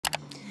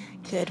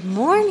Good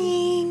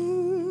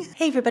morning.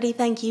 Hey everybody,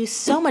 thank you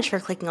so much for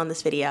clicking on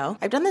this video.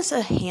 I've done this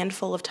a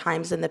handful of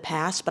times in the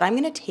past, but I'm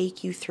gonna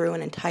take you through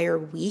an entire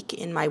week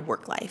in my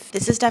work life.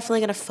 This is definitely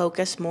gonna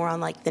focus more on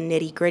like the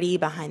nitty gritty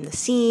behind the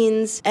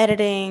scenes,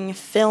 editing,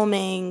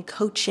 filming,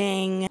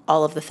 coaching,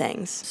 all of the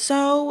things.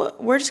 So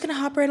we're just gonna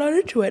hop right on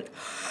into it.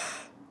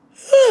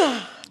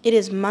 It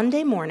is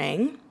Monday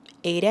morning.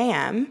 8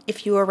 a.m.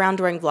 If you were around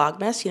during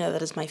Vlogmas, you know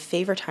that is my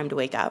favorite time to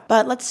wake up.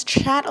 But let's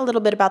chat a little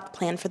bit about the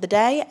plan for the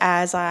day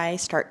as I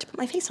start to put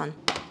my face on.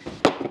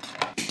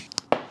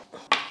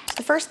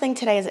 The first thing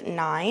today is at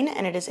 9,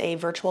 and it is a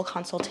virtual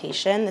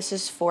consultation. This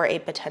is for a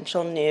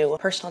potential new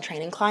personal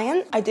training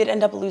client. I did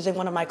end up losing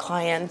one of my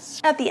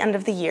clients at the end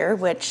of the year,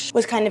 which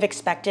was kind of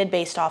expected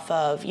based off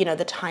of, you know,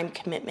 the time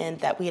commitment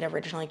that we had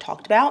originally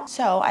talked about.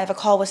 So I have a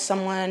call with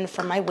someone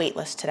from my wait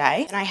list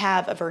today, and I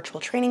have a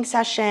virtual training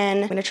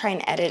session. I'm gonna try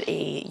and edit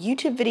a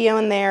YouTube video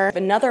in there,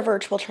 another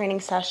virtual training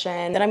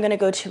session. Then I'm gonna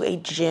go to a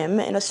gym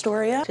in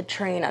Astoria to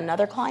train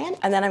another client,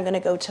 and then I'm gonna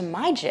go to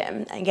my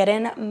gym and get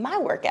in my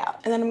workout.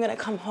 And then I'm gonna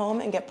come home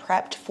and get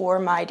prepped for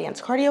my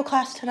dance cardio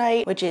class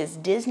tonight, which is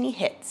Disney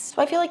Hits.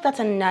 So I feel like that's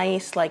a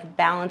nice, like,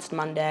 balanced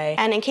Monday.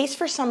 And in case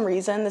for some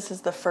reason this is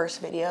the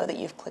first video that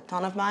you've clicked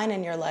on of mine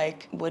and you're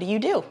like, what do you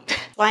do?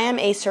 So I am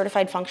a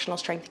certified functional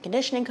strength and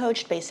conditioning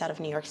coach based out of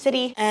New York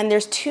City. And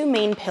there's two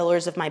main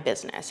pillars of my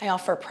business. I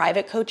offer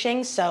private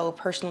coaching, so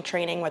personal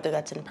training, whether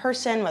that's in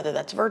person, whether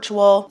that's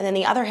virtual. And then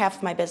the other half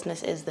of my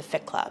business is the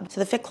Fit Club. So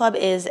the Fit Club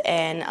is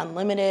an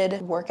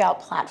unlimited workout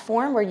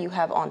platform where you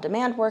have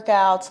on-demand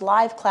workouts,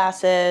 live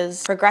classes,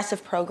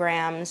 progressive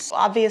programs.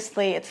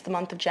 Obviously, it's the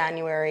month of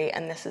January,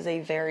 and this is a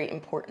very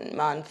important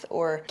month,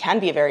 or can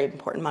be a very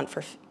important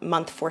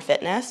month for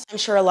fitness. I'm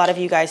sure a lot of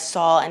you guys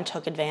saw and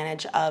took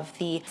advantage of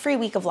the free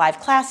week of live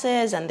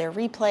classes and their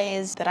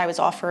replays that I was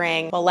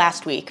offering, well,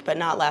 last week, but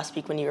not last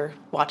week when you were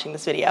watching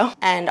this video.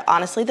 And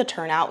honestly, the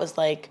turnout was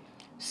like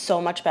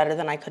so much better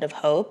than I could have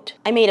hoped.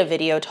 I made a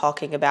video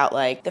talking about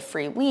like the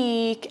free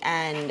week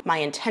and my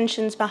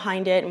intentions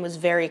behind it, and was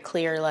very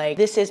clear, like,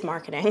 this is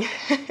marketing.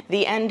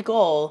 The end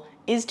goal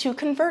is to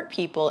convert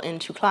people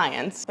into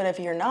clients. But if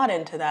you're not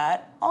into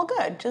that, all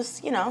good.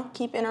 Just, you know,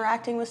 keep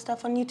interacting with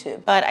stuff on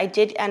YouTube. But I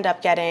did end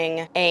up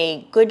getting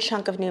a good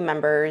chunk of new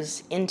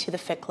members into the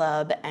Fit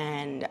Club,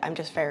 and I'm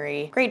just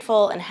very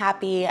grateful and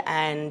happy.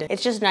 And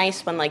it's just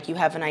nice when like you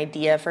have an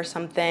idea for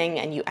something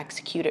and you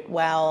execute it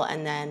well,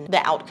 and then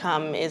the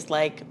outcome is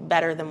like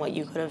better than what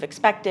you could have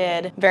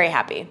expected. Very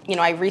happy. You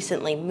know, I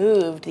recently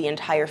moved the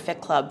entire Fit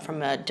Club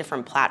from a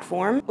different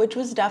platform, which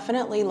was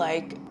definitely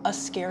like a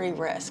scary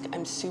risk.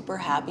 I'm super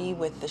happy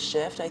with the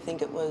shift. I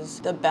think it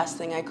was the best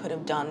thing I could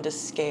have done to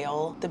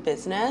scale the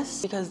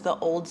business, because the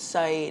old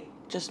site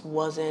just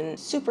wasn't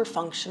super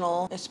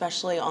functional,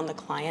 especially on the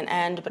client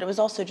end, but it was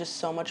also just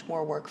so much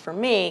more work for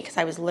me because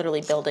I was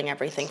literally building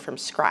everything from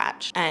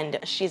scratch, and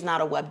she's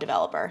not a web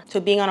developer. So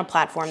being on a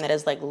platform that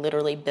is like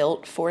literally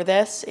built for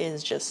this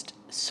is just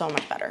so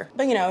much better.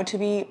 But you know, to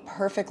be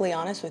perfectly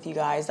honest with you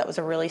guys, that was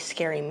a really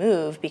scary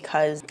move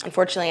because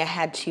unfortunately I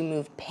had to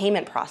move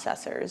payment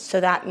processors.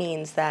 So that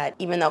means that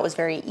even though it was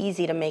very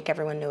easy to make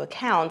everyone new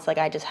accounts, like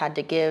I just had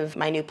to give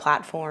my new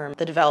platform,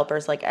 the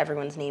developers, like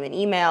everyone's name and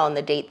email and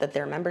the date that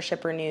their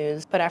membership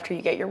renews. But after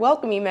you get your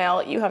welcome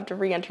email, you have to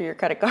re-enter your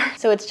credit card.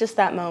 So it's just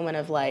that moment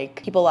of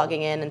like people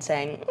logging in and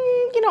saying,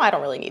 you know, I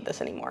don't really need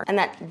this anymore. And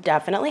that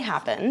definitely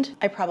happened.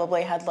 I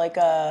probably had like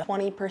a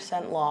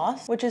 20%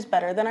 loss, which is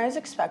better than I was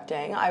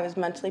expecting. I was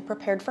mentally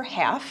prepared for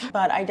half,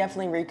 but I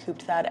definitely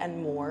recouped that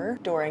and more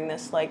during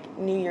this like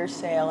New Year's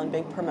sale and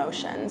big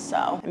promotion.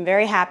 So I'm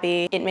very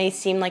happy. It may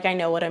seem like I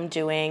know what I'm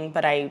doing,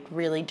 but I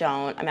really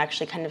don't. I'm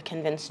actually kind of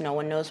convinced no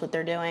one knows what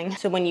they're doing.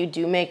 So when you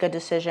do make a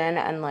decision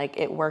and like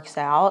it works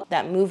out,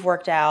 that move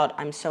worked out.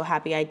 I'm so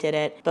happy I did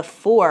it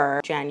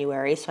before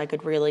January so I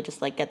could really just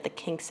like get the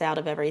kinks out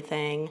of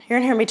everything. You're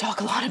gonna hear me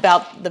talk a lot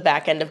about the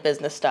back end of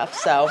business stuff,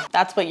 so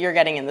that's what you're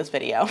getting in this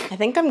video. I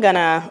think I'm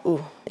gonna,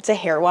 it's a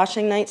hair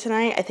washing night tonight.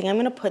 I think I'm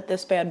gonna put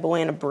this bad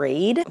boy in a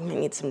braid. I'm gonna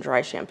need some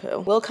dry shampoo.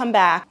 We'll come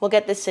back, we'll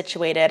get this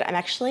situated. I'm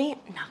actually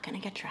not gonna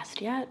get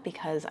dressed yet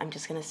because I'm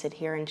just gonna sit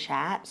here and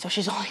chat. So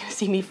she's only gonna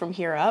see me from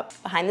here up.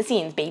 Behind the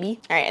scenes, baby.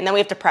 All right, and then we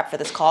have to prep for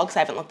this call because I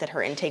haven't looked at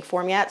her intake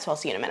form yet, so I'll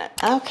see you in a minute.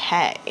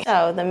 Okay,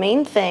 so the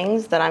main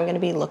things that I'm gonna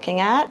be looking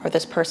at are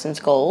this person's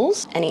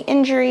goals, any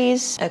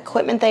injuries,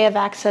 equipment they have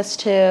access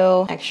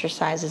to,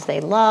 exercises they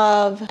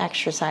love,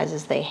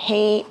 exercises they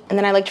hate. And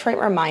then I like to write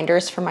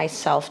reminders for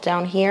myself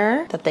down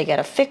here that they get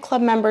a Fit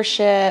Club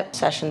membership.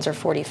 Sessions are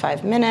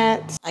 45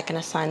 minutes. I can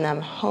assign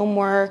them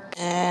homework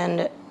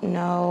and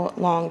no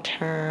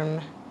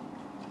long-term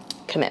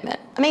commitment.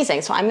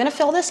 Amazing. So I'm going to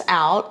fill this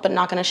out, but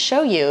not going to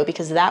show you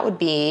because that would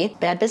be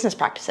bad business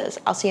practices.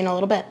 I'll see you in a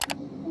little bit.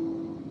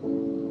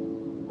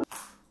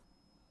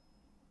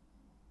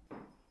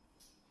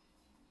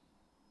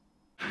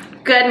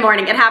 Good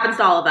morning. It happens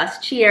to all of us.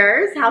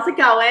 Cheers. How's it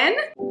going?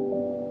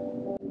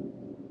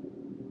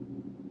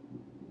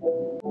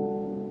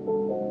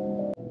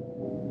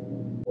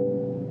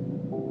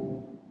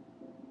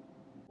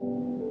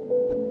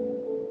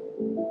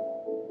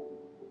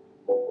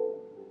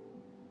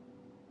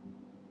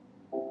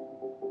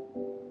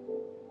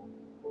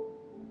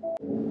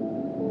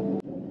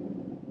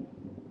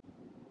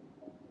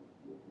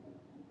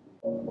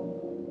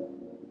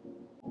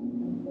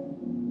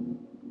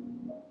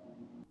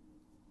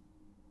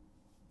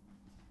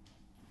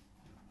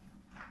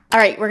 All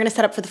right, we're gonna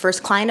set up for the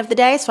first client of the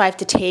day, so I have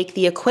to take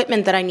the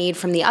equipment that I need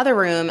from the other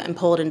room and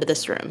pull it into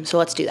this room. So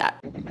let's do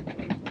that.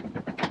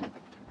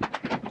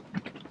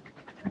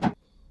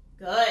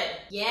 Good.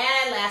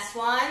 Yeah, last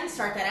one.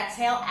 Start that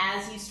exhale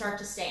as you start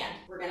to stand.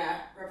 We're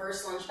gonna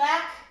reverse lunge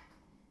back,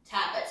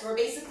 tap it. So we're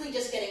basically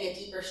just getting a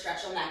deeper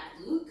stretch on that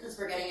glute because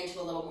we're getting into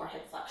a little more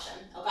hip flexion,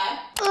 okay?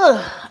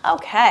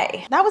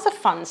 Okay, that was a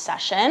fun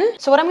session.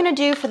 So what I'm gonna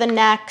do for the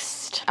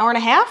next hour and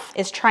a half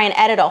is try and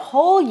edit a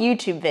whole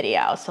YouTube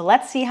video. So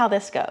let's see how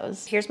this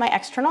goes. Here's my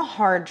external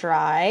hard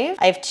drive.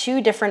 I have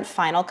 2 different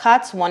Final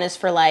Cuts. One is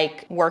for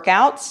like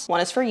workouts,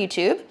 one is for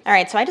YouTube. All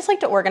right, so I just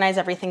like to organize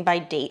everything by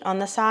date on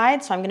the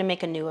side. So I'm gonna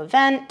make a new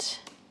event,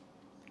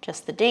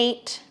 just the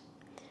date.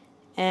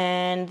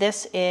 And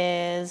this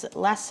is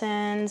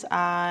lessons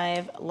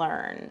I've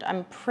learned.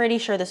 I'm pretty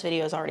sure this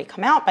video has already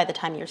come out by the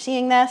time you're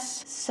seeing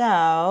this.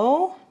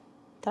 So,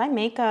 did I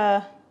make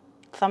a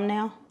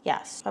thumbnail?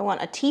 Yes. I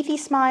want a teethy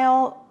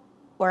smile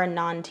or a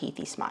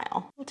non-teethy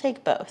smile. We'll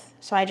take both.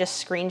 So I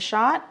just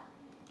screenshot.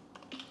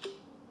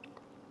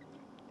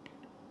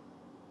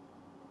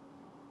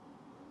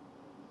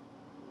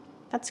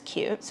 That's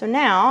cute. So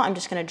now I'm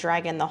just gonna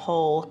drag in the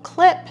whole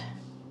clip.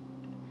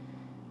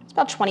 It's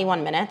about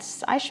 21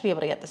 minutes. I should be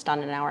able to get this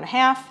done in an hour and a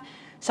half.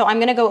 So I'm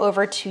gonna go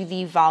over to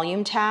the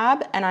volume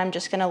tab and I'm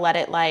just gonna let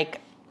it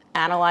like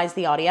analyze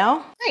the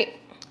audio. Great,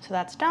 so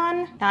that's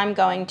done. Now I'm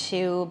going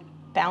to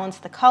balance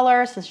the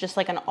color. So it's just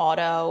like an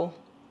auto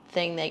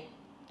thing that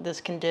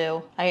this can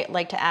do. I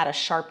like to add a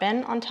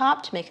sharpen on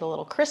top to make it a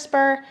little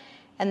crisper.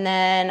 And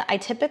then I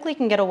typically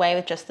can get away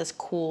with just this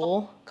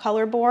cool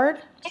color board.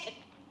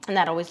 And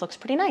that always looks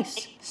pretty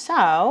nice.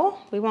 So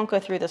we won't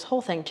go through this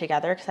whole thing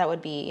together because that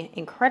would be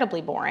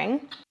incredibly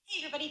boring.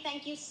 Hey everybody,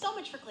 thank you so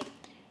much for clicking.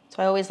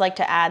 So I always like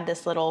to add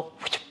this little,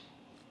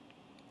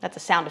 that's a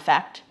sound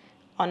effect,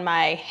 on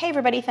my, hey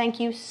everybody, thank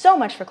you so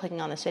much for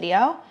clicking on this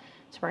video.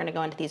 So we're gonna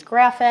go into these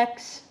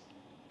graphics.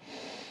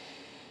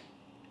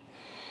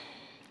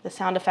 The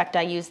sound effect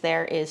I use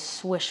there is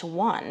swish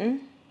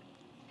 1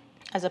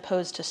 as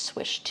opposed to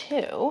swish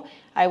 2.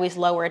 I always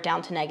lower it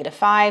down to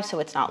 -5 so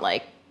it's not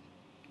like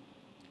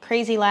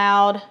crazy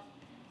loud.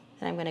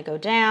 Then I'm gonna go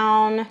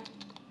down.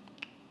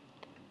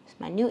 It's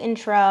my new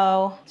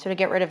intro. So to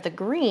get rid of the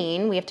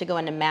green, we have to go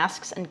into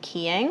masks and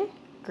keying,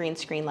 green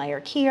screen layer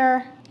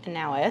keyer, and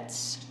now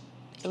it's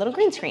a little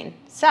green screen.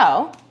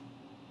 So,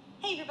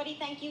 hey everybody,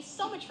 thank you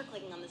so much for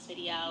clicking on this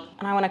video.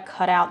 And I wanna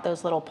cut out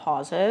those little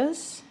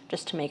pauses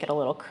just to make it a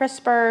little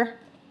crisper.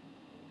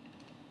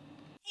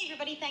 Hey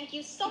everybody, thank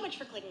you so much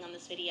for clicking on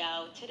this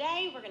video.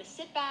 Today, we're gonna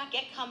sit back,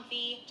 get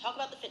comfy, talk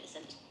about the fitness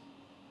industry.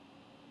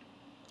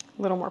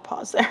 A little more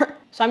pause there.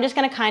 So I'm just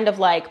gonna kind of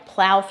like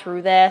plow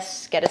through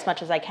this, get as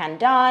much as I can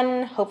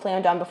done. Hopefully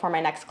I'm done before my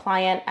next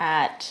client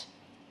at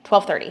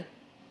 12:30.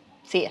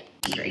 See ya.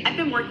 I've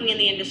been working in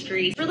the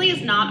industry. It really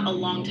is not a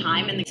long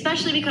time, and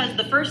especially because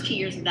the first 2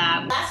 years of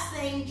that. Last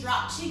thing,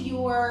 drop to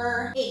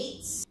your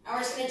 8s. Now we're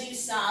just gonna do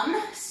some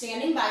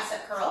standing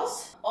bicep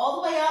curls all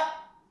the way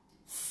up,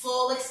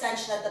 full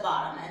extension at the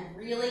bottom, and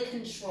really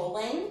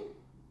controlling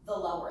the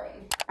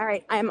lowering. All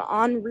right, I'm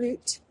en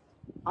route.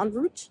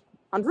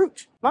 I'm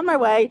on my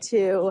way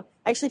to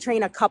actually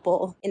train a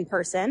couple in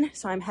person.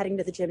 So I'm heading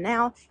to the gym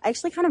now. I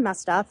actually kind of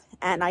messed up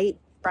and I ate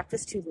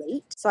breakfast too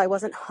late. So I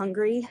wasn't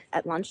hungry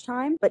at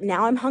lunchtime, but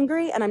now I'm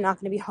hungry and I'm not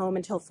gonna be home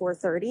until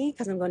 4:30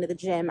 because I'm going to the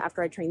gym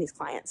after I train these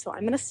clients. So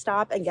I'm gonna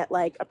stop and get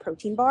like a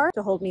protein bar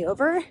to hold me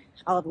over.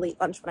 I'll have a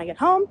late lunch when I get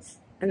home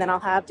and then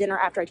I'll have dinner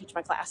after I teach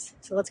my class.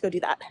 So let's go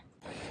do that.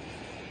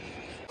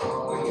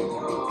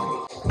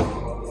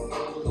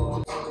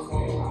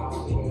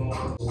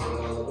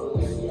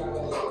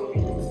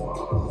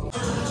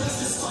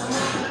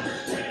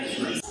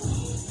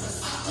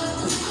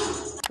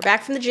 We're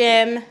back from the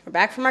gym, we're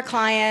back from our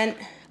client.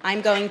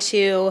 I'm going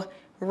to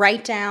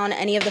write down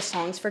any of the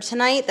songs for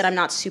tonight that I'm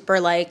not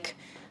super like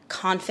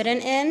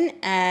confident in,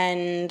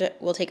 and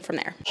we'll take it from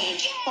there.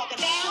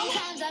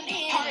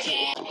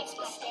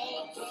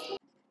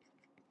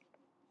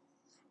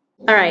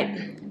 All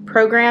right,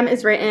 program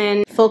is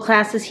written, full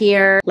class is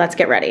here. Let's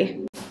get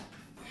ready.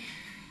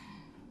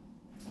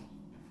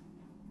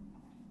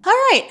 All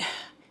right.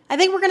 I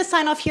think we're gonna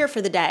sign off here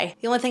for the day.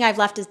 The only thing I've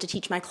left is to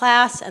teach my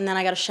class and then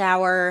I gotta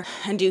shower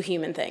and do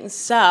human things.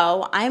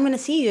 So I'm gonna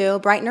see you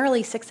bright and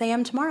early, 6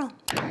 a.m. tomorrow.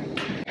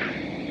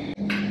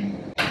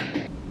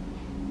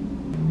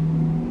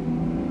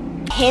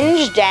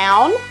 Hinge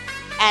down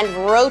and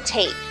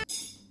rotate.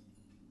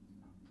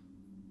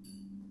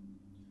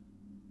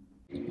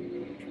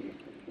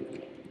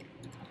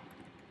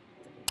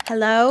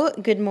 Hello,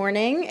 good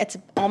morning. It's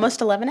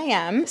almost 11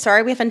 a.m.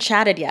 Sorry we haven't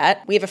chatted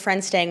yet. We have a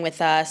friend staying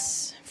with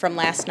us from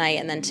last night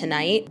and then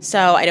tonight.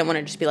 So I didn't want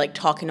to just be like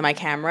talking to my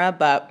camera,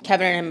 but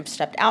Kevin and him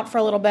stepped out for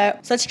a little bit.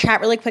 So let's chat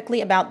really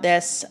quickly about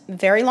this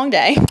very long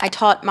day. I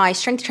taught my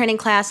strength training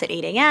class at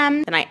 8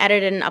 a.m. Then I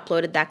edited and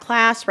uploaded that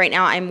class. Right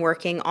now I'm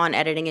working on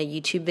editing a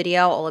YouTube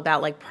video all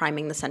about like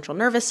priming the central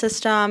nervous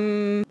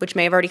system, which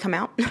may have already come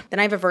out. Then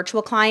I have a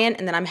virtual client,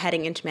 and then I'm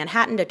heading into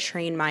Manhattan to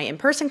train my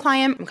in-person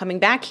client. I'm coming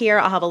back here.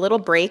 I'll have a little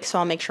break, so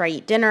I'll make sure I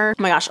eat dinner.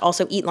 Oh my gosh,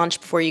 also eat lunch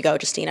before you go,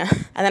 Justina.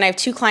 And then I have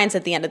 2 clients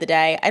at the end of the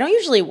day. I don't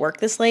usually work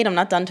this late. I'm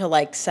not done till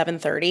like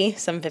 7:30,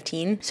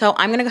 7:15. So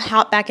I'm gonna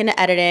hop back into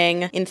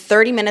editing. In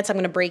 30 minutes, I'm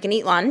gonna break and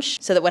eat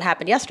lunch so that what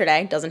happened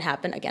yesterday doesn't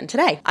happen again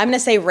today. I'm gonna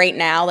say right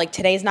now, like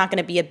today's not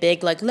gonna be a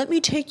big, like, let me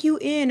take you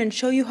in and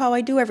show you how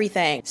I do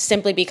everything,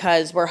 simply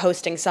because we're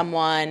hosting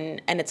someone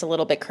and it's a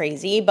little bit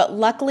crazy. But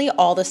luckily,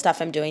 all the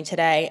stuff I'm doing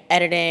today,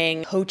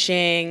 editing,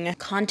 coaching,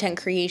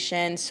 content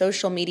creation,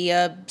 social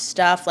media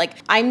stuff, like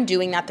I'm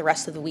doing that the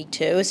rest of the week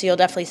too. So you'll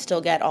definitely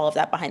still get all of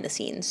that behind the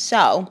scenes.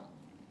 So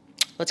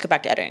let's go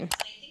back to editing.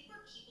 I think where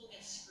people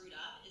get screwed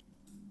up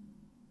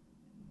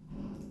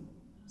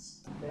is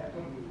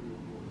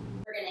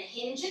we're gonna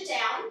hinge it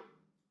down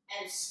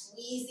and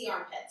squeeze the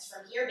armpits.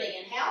 From here, big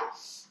inhale,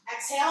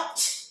 exhale,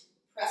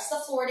 press the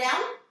floor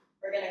down.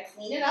 We're gonna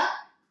clean it up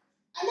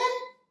and then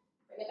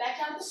bring it back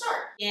down to the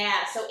start.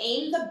 Yeah, so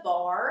aim the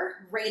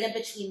bar right in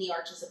between the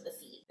arches of the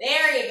feet.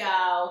 There you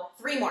go.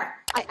 3 more.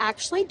 I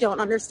actually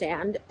don't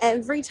understand.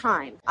 Every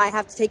time I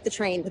have to take the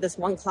train to this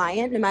one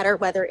client, no matter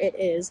whether it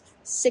is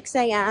 6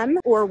 a.m.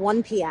 or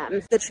 1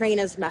 p.m., the train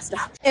is messed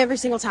up every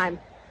single time.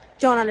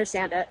 Don't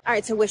understand it. All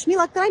right, so wish me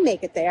luck that I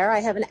make it there. I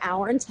have an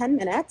hour and 10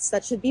 minutes.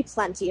 That should be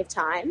plenty of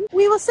time.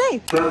 We will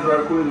see.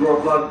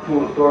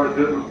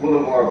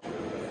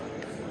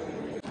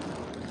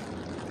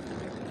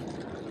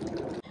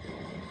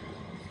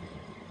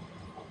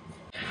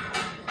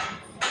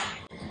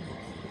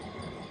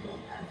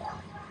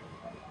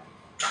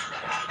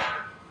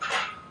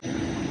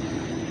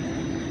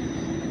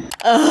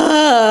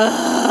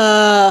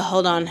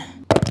 Hold on.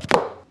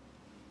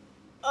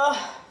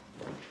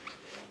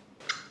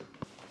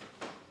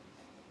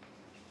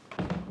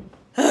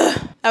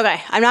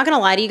 Okay, I'm not gonna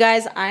lie to you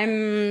guys,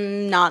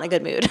 I'm not in a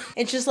good mood.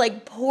 It's just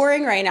like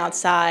pouring rain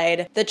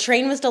outside. The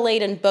train was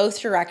delayed in both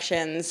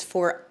directions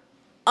for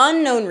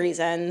unknown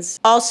reasons.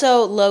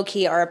 Also,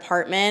 low-key, our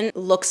apartment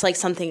looks like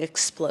something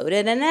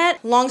exploded in it.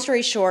 Long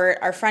story short,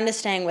 our friend is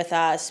staying with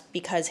us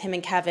because him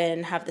and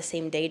Kevin have the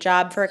same day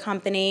job for a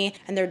company,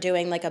 and they're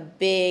doing like a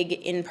big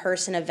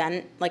in-person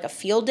event, like a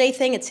field day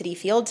thing at Citi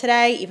Field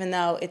today, even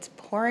though it's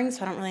pouring,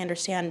 so I don't really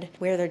understand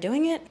where they're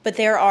doing it. But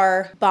there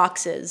are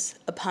boxes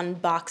upon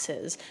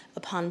boxes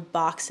upon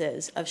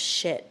boxes of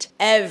shit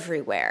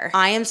everywhere.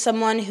 I am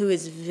someone who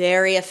is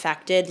very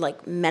affected,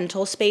 like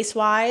mental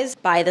space-wise,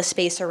 by the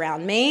space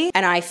around me,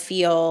 and I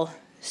feel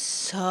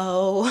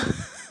so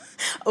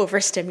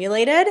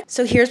overstimulated.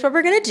 So here's what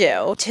we're gonna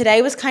do.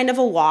 Today was kind of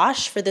a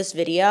wash for this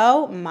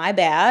video, my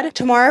bad.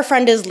 Tomorrow our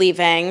friend is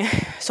leaving,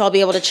 so I'll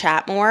be able to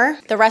chat more.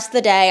 The rest of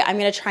the day, I'm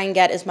gonna try and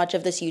get as much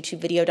of this YouTube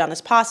video done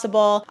as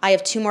possible. I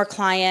have 2 more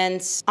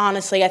clients.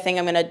 Honestly, I think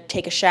I'm gonna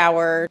take a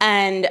shower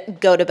and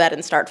go to bed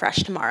and start fresh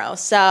tomorrow.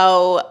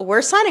 So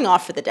we're signing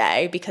off for the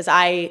day because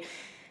I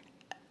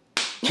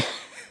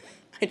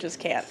just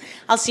can't.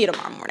 I'll see you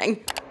tomorrow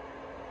morning.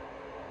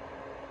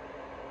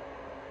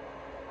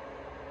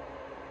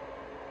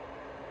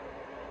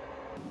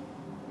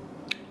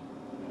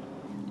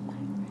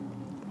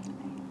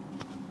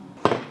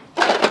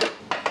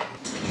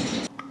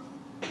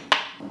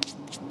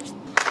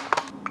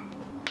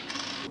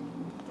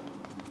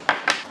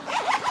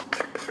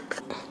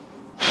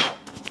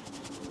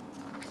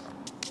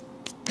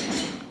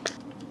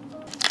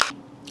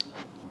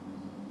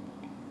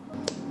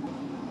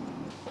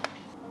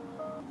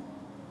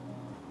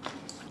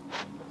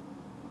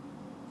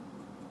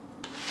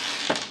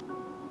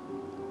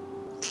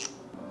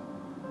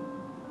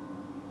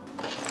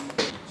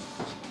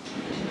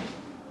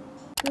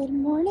 Good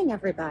morning,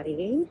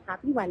 everybody.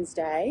 Happy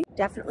Wednesday.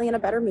 Definitely in a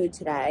better mood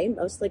today,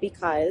 mostly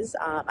because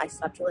I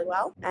slept really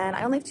well and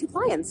I only have 2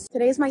 clients.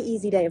 Today is my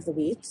easy day of the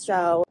week.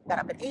 So got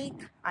up at 8.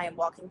 I am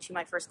walking to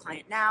my first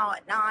client now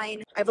at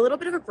 9. I have a little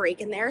bit of a break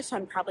in there, so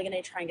I'm probably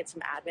going to try and get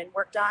some admin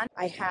work done.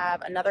 I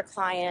have another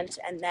client,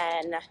 and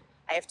then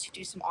I have to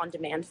do some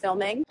on-demand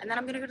filming, and then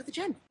I'm gonna go to the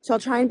gym. So I'll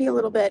try and be a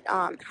little bit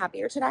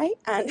happier today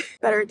and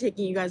better at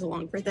taking you guys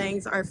along for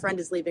things. Our friend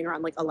is leaving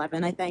around like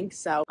 11, I think,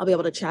 so I'll be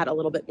able to chat a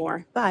little bit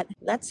more. But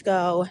let's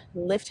go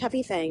lift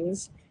heavy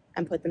things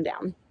and put them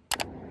down.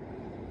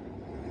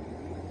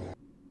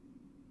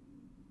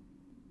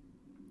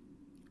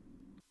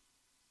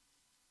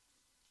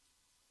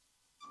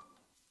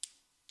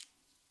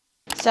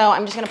 So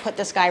I'm just gonna put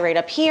this guy right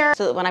up here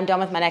so that when I'm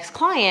done with my next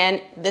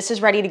client, this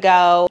is ready to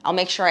go. I'll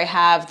make sure I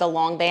have the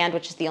long band,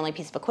 which is the only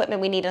piece of equipment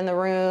we need in the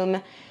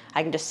room.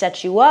 I can just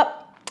set you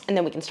up and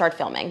then we can start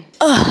filming.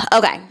 Ugh,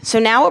 okay, so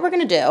now what we're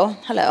gonna do,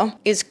 hello,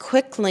 is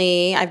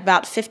quickly, I have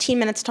about 15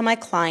 minutes till my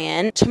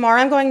client.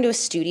 Tomorrow I'm going to a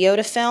studio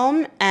to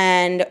film,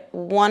 and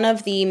one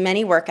of the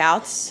many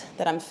workouts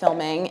that I'm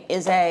filming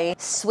is a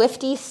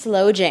Swiftie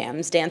Slow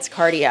Jams dance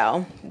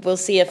cardio. We'll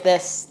see if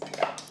this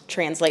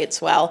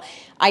translates well.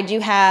 I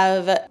do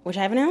have, which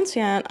I haven't announced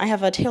yet, I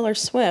have a Taylor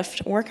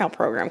Swift workout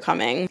program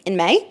coming in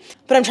May,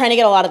 but I'm trying to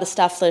get a lot of the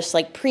stuff just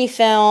like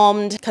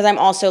pre-filmed, because I'm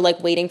also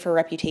like waiting for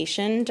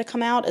Reputation to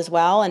come out as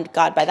well, and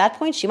God, by that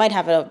point, she might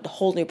have a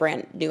whole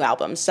brand new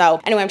album.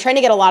 So anyway, I'm trying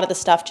to get a lot of the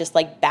stuff just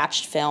like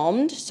batched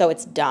filmed, so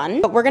it's done.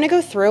 But we're gonna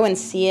go through and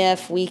see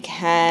if we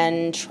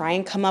can try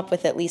and come up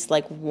with at least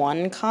like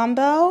one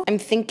combo. I'm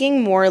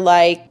thinking more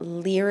like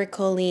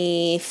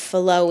lyrically,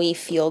 flowy,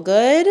 feel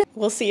good.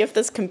 We'll see if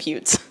this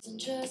computes.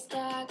 Just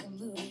like a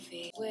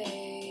movie.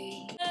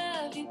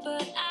 Love you,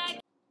 but I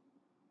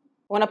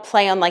want to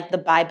play on like the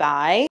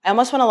bye-bye. I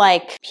almost want to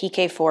like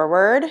PK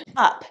forward,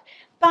 up,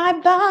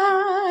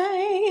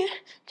 bye-bye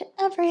to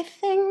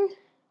everything.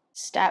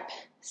 Step,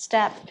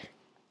 step,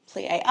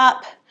 plie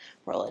up,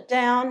 roll it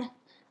down,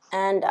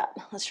 and up.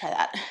 Let's try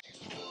that.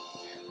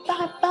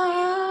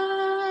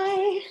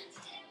 Bye-bye.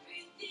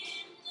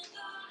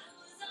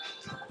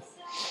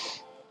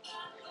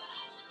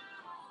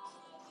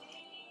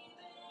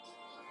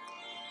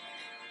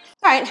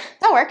 All right,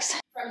 that works.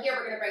 From here,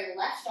 we're gonna bring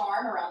left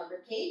arm around the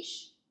rib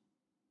cage.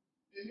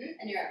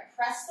 And you're gonna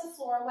press the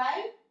floor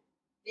away.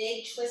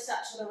 Big twist up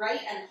to the right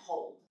and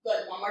hold.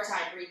 Good, one more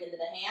time, breathe into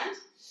the hand.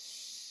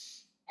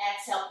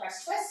 Exhale,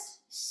 press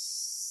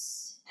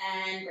twist.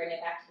 And bring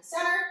it back to the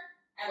center.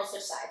 And we'll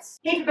switch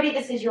sides. Hey everybody,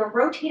 this is your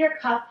rotator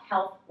cuff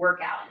health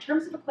workout. In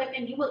terms of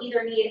equipment, you will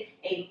either need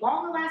a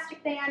long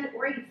elastic band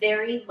or a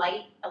very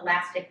light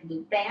elastic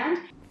loop band.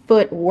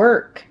 Foot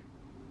work.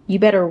 You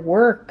better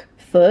work,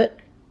 foot.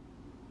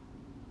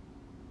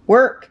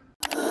 Work.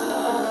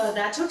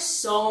 That took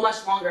so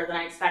much longer than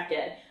I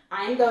expected.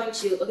 I'm going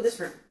to, look at this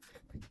room.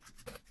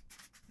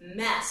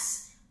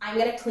 Mess. I'm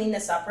gonna clean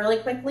this up really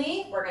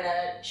quickly. We're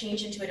gonna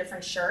change into a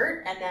different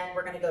shirt, and then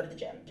we're gonna go to the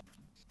gym.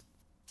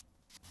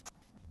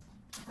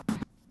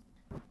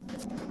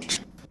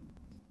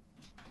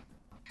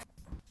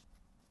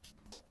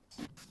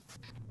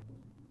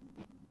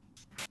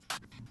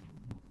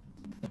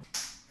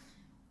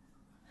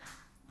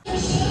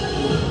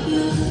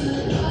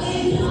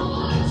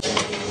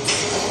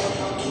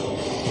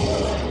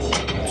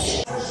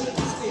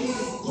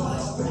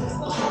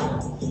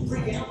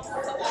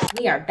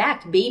 We are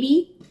back,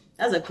 baby.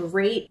 That was a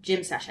great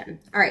gym session.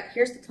 All right,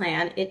 here's the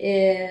plan. It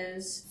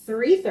is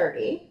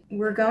 3:30.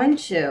 We're going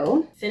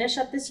to finish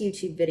up this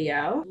YouTube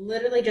video.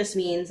 Literally just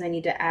means I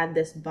need to add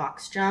this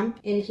box jump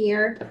in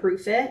here,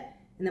 proof it,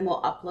 and then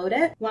we'll upload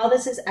it. While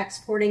this is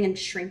exporting and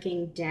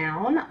shrinking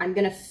down, I'm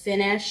gonna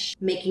finish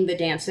making the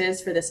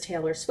dances for this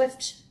Taylor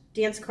Swift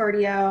dance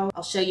cardio.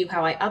 I'll show you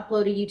how I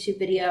upload a YouTube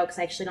video, because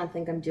I actually don't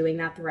think I'm doing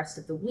that the rest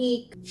of the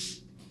week.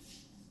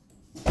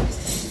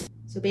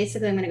 So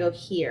basically I'm gonna go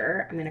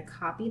here, I'm gonna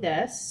copy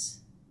this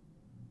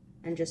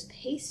and just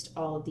paste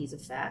all of these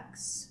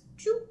effects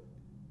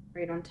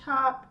right on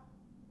top.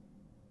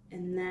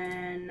 And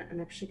then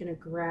I'm actually gonna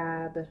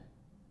grab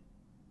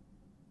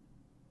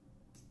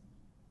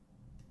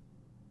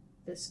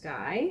this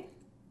guy,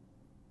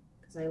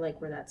 because I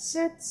like where that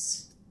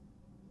sits.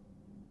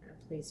 I'm gonna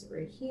place it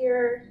right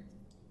here,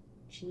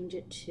 change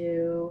it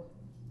to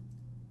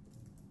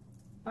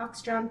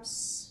box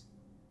jumps.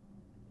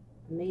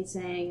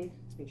 Amazing.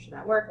 Let's make sure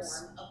that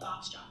works. Form of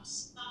box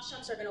jumps. Box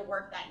jumps are going to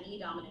work that knee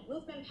dominant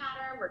movement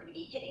pattern. We're going to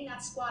be hitting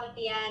that squat at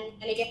the end.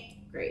 And again,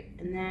 great.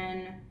 And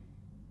then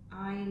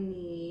I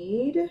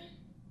need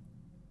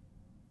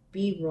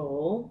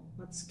B-roll.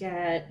 Let's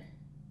get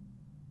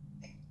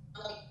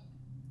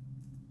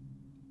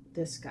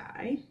this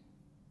guy.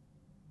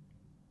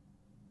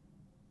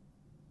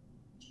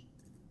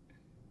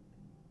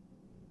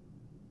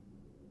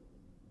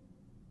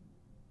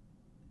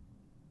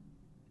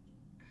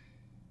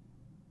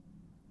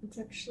 Let's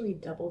actually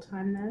double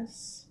time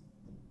this.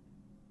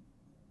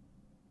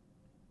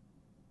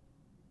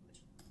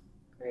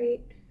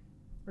 Great.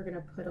 We're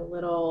gonna put a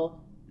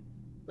little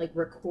like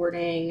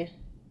recording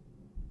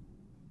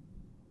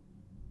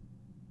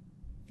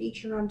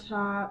feature on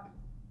top.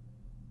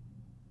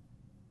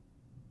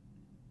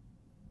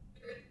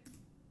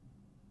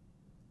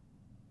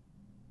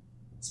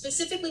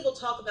 specifically we'll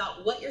talk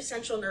about what your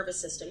central nervous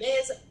system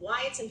is,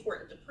 why it's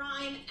important to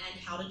prime, and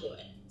how to do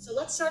it. So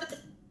let's start at the...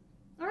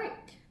 All right,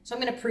 so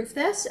I'm gonna proof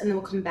this and then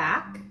we'll come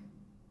back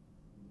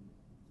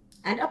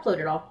and upload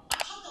it all. I've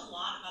talked a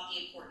lot about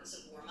the importance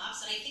of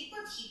warm-ups, and I think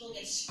where people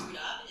get screwed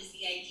up is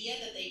the idea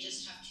that they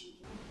just have to...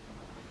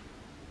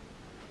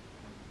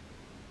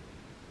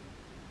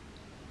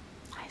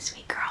 Hi,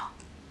 sweet girl.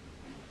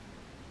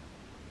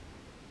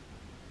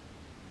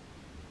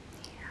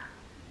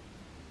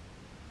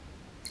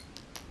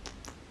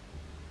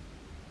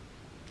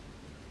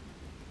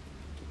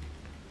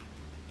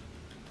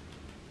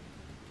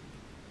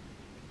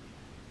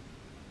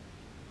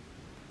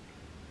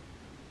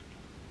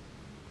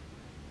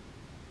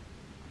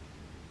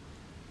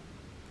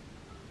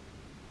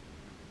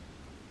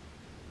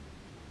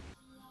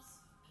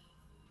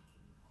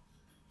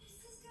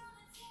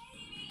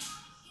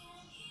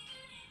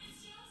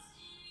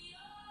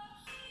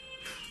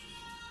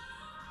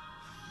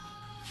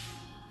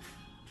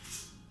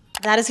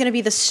 That is gonna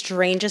be the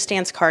strangest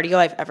dance cardio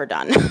I've ever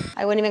done.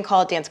 I wouldn't even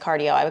call it dance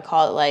cardio. I would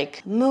call it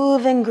like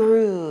move and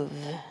groove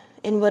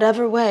in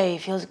whatever way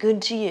feels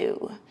good to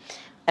you.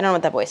 I don't know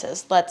what that voice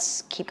is.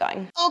 Let's keep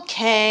going.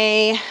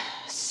 Okay,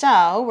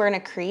 so we're gonna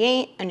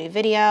create a new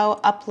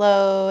video,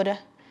 upload,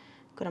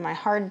 go to my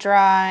hard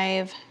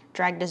drive,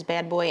 drag this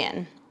bad boy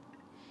in.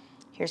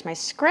 Here's my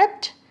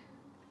script.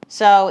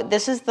 So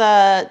this is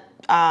the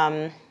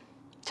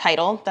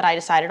title that I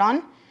decided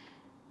on.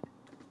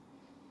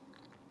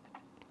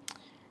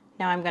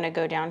 Now I'm gonna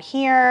go down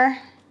here,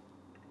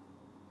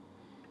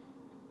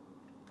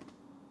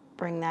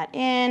 bring that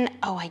in.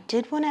 Oh, I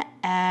did wanna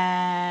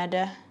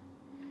add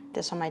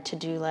this on my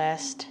to-do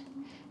list.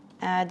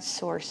 Add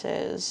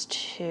sources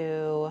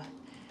to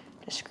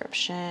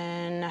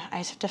description. I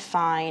just have to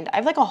find, I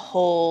have like a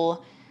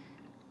whole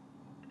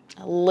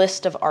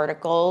list of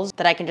articles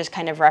that I can just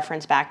kind of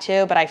reference back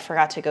to, but I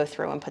forgot to go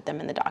through and put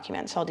them in the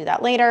document, so I'll do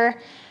that later.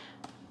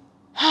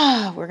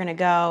 We're gonna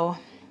go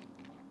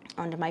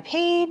onto my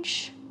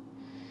page,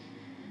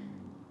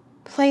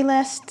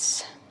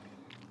 playlists.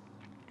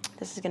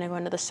 This is gonna go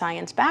into the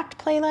science-backed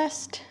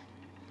playlist.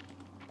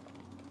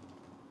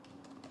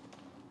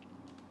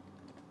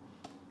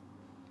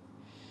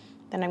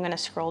 Then I'm gonna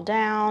scroll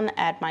down,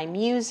 add my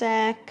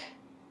music.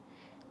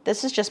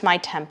 This is just my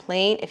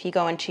template. If you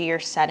go into your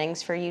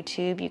settings for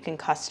YouTube, you can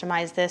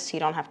customize this so you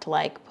don't have to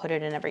like put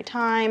it in every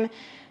time.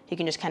 You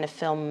can just kind of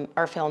fill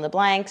in the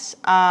blanks.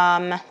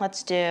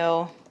 Let's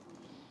do,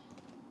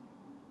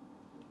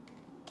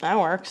 that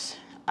works.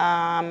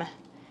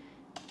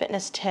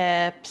 Fitness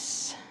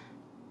tips,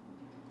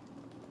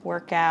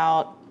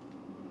 workout.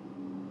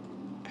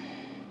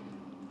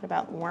 What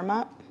about warm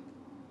up?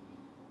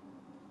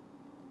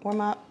 Warm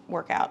up,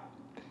 workout.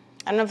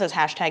 I don't know if those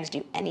hashtags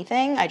do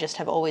anything. I just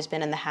have always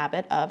been in the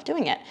habit of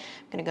doing it.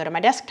 I'm gonna go to my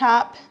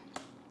desktop,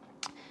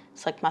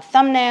 select my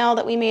thumbnail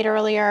that we made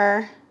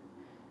earlier.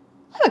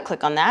 I would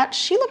click on that.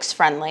 She looks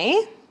friendly.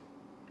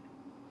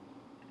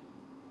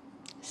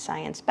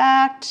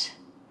 Science-backed.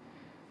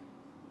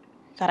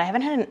 God, I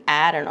haven't had an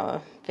ad in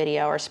a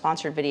video or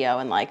sponsored video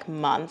in like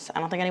months. I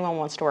don't think anyone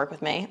wants to work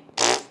with me.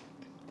 All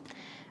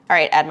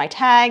right, add my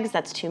tags.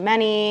 That's too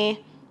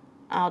many.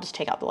 I'll just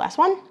take out the last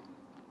one.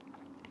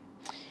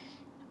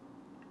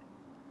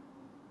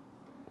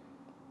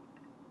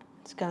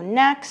 Let's go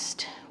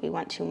next. We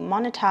want to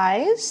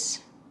monetize.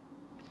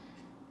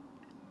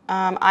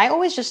 I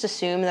always just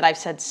assume that I've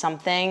said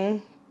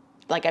something,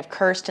 like I've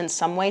cursed in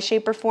some way,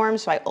 shape, or form,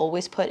 so I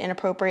always put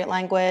inappropriate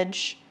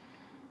language.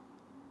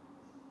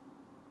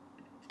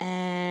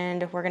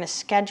 And we're gonna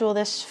schedule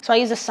this. So I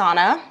use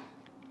Asana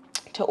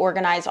to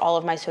organize all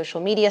of my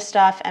social media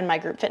stuff and my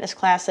group fitness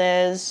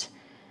classes.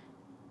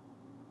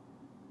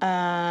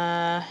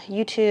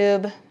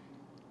 YouTube.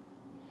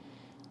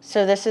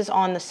 So this is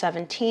on the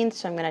 17th,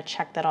 so I'm gonna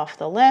check that off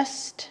the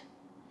list.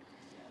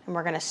 And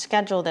we're gonna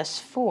schedule this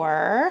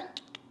for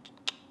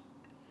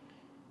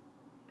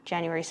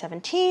January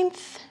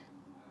 17th,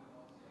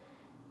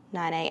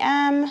 9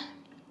 a.m.,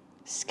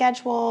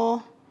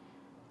 schedule.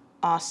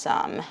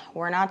 Awesome,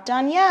 we're not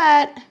done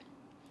yet.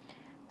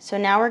 So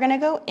now we're gonna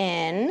go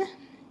in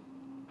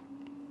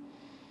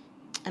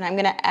and I'm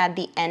gonna add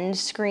the end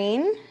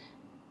screen.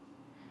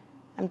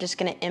 I'm just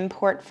gonna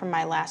import from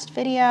my last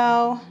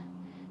video,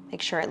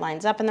 make sure it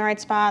lines up in the right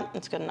spot.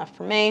 That's good enough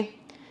for me.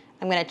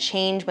 I'm gonna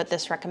change what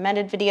this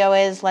recommended video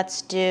is.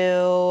 Let's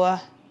do,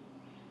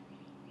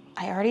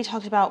 I already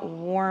talked about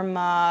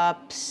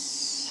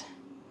warm-ups,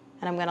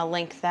 and I'm gonna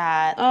link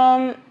that.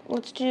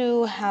 Let's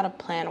do how to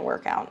plan a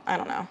workout. I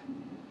don't know.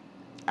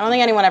 I don't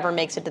think anyone ever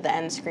makes it to the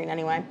end screen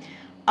anyway.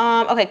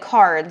 Okay,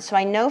 cards. So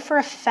I know for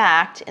a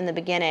fact in the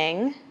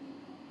beginning,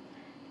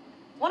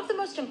 one of the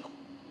most important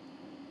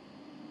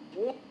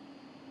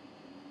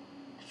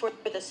for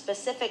the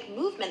specific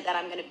movement that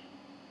I'm gonna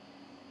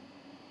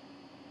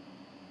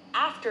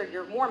after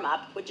your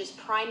warm-up, which is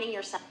priming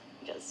your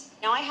senses.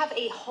 Now I have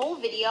a whole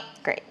video.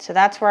 Great, so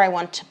that's where I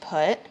want to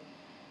put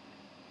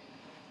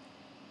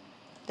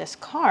this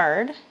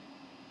card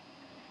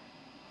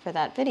for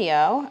that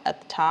video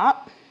at the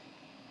top.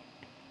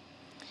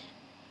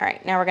 All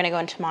right, now we're gonna go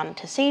into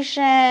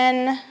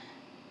monetization.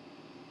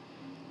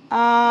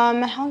 How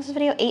long is this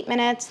video? 8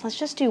 minutes. Let's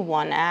just do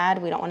one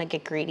ad. We don't wanna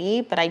get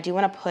greedy, but I do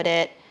wanna put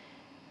it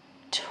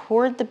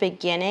toward the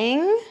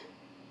beginning.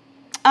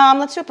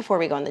 Let's do it before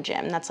we go in the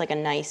gym. That's like a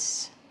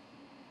nice,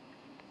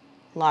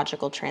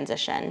 logical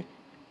transition.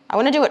 I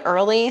wanna do it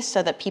early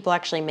so that people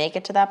actually make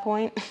it to that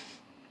point.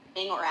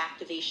 Or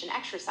activation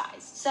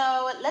exercise.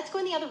 So let's go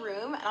in the other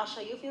room and I'll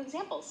show you a few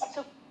examples.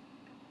 So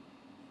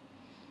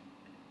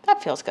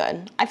that feels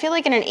good. I feel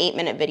like in an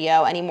 8-minute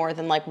video, any more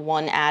than like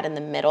one ad in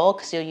the middle,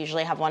 because you'll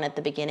usually have one at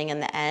the beginning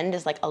and the end,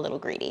 is like a little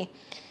greedy.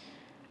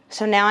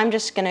 So now I'm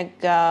just gonna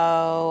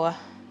go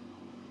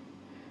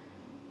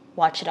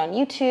watch it on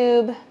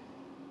YouTube,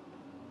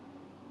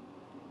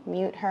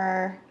 mute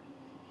her,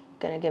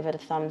 gonna give it a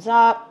thumbs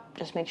up,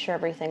 just make sure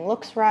everything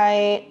looks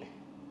right.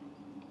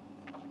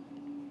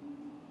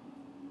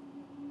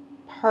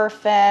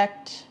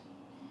 Perfect.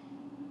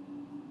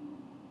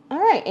 All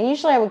right, and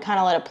usually I would kind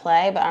of let it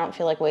play, but I don't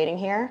feel like waiting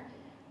here.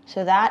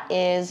 So that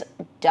is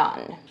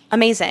done.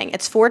 Amazing,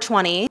 it's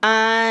 4:20,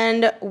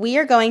 and we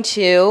are going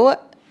to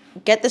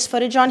get this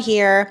footage on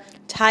here,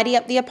 tidy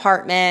up the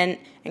apartment,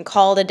 and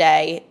call it a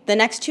day. The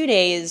next 2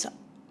 days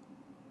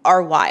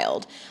are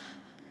wild.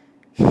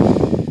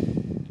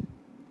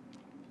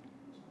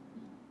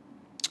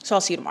 So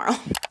I'll see you tomorrow.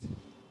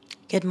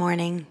 Good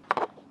morning.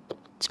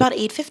 It's about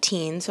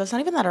 8:15, so it's not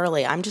even that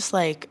early. I'm just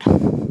like,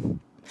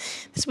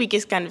 this week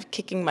is kind of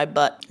kicking my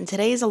butt. And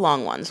today is a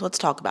long one, so let's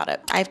talk about it.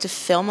 I have to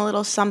film a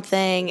little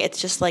something. It's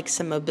just like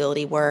some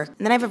mobility work. And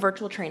then I have a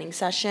virtual training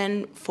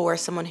session for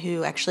someone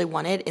who actually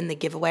won it in the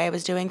giveaway I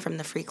was doing from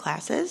the free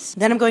classes.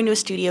 Then I'm going to a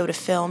studio to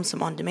film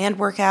some on-demand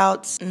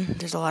workouts.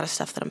 There's a lot of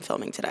stuff that I'm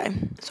filming today.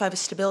 So I have a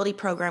stability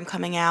program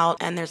coming out,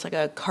 and there's like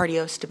a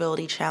cardio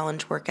stability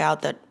challenge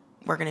workout that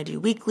we're gonna do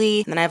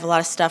weekly. And then I have a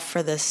lot of stuff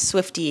for the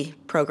Swiftie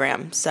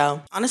program.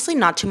 So honestly,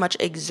 not too much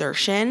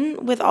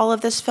exertion with all of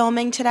this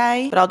filming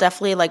today, but I'll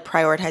definitely like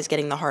prioritize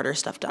getting the harder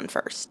stuff done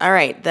first. All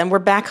right, then we're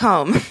back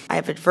home. I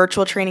have a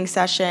virtual training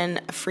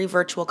session, a free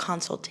virtual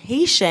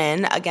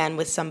consultation, again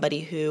with somebody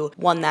who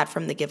won that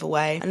from the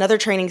giveaway, another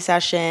training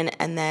session,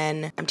 and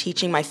then I'm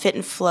teaching my Fit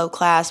and Flow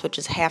class, which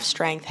is half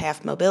strength,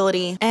 half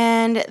mobility.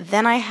 And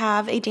then I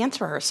have a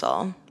dance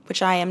rehearsal,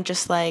 which I am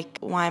just like,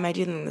 why am I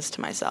doing this to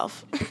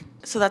myself?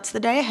 So that's the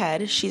day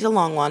ahead. She's a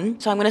long one.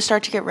 So I'm gonna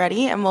start to get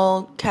ready and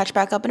we'll catch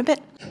back up in a bit.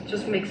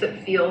 Just makes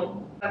it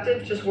feel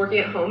effective just working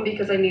at home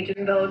because I need to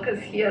develop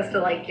because he has to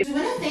like So I'm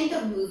gonna think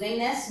of moving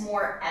this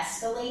more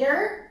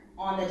escalator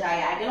on the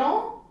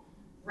diagonal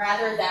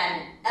rather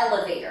than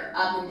elevator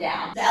up and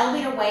down. The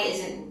elevator way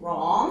isn't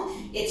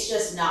wrong. It's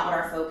just not what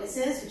our focus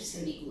is, which is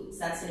gonna be glutes.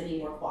 That's gonna be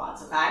more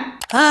quads, okay?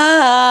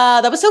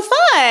 That was so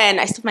fun.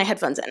 I still have my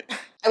headphones in.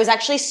 I was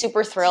actually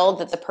super thrilled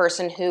that the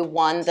person who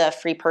won the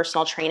free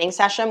personal training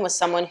session was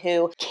someone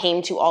who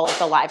came to all of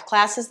the live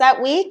classes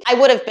that week. I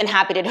would have been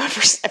happy to do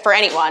it for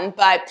anyone,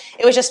 but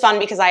it was just fun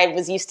because I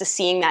was used to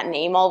seeing that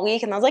name all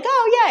week and I was like,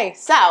 oh, yay.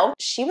 So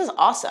she was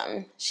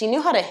awesome. She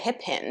knew how to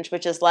hip hinge,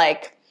 which is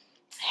like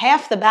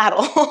half the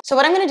battle. So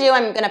what I'm gonna do,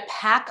 I'm gonna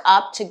pack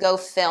up to go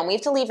film. We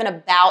have to leave in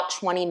about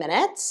 20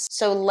 minutes.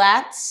 So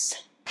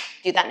let's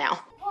do that now.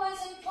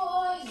 Poison,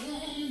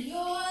 poison, you're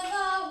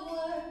the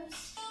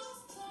worst.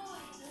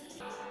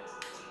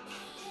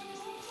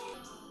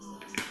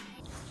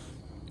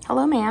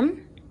 Hello,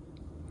 ma'am.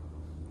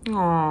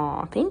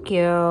 Aw, thank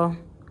you.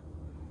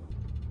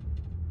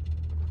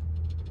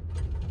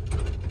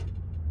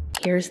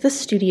 Here's the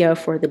studio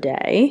for the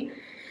day.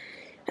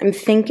 I'm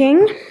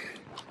thinking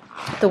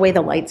the way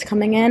the light's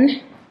coming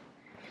in,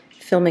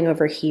 filming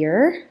over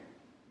here,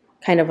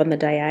 kind of on the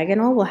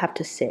diagonal, we'll have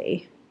to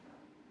see.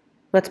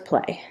 Let's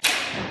play.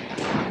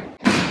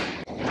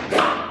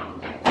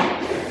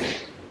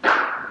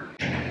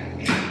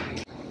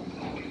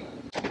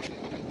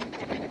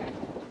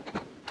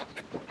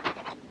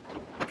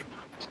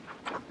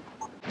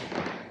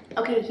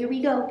 Okay, here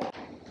we go.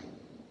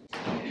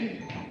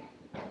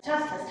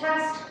 Test.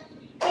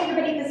 Hey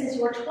everybody, this is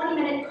your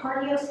 20-minute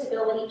cardio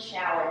stability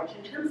challenge.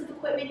 In terms of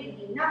equipment, you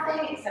need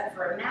nothing except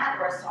for a mat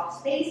or a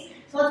soft space.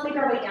 So let's make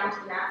our way down to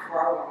the mat for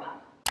our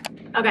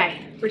warm-up.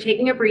 Okay, we're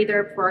taking a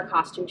breather for our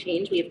costume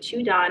change. We have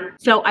 2 done.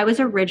 So I was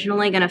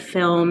originally gonna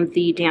film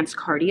the dance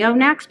cardio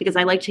next because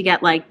I like to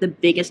get like the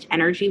biggest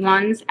energy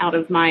ones out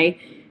of my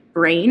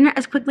brain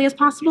as quickly as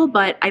possible,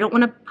 but I don't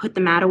want to put the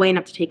mat away and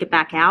have to take it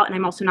back out, and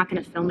I'm also not going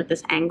to film at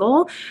this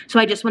angle, so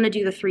I just want to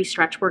do the 3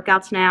 stretch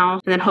workouts now,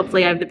 and then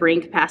hopefully I have the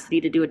brain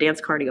capacity to do a dance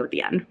cardio at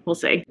the end. We'll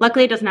see.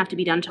 Luckily it doesn't have to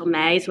be done till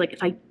May, so like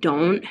if I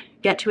don't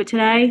get to it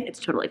today,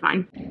 it's totally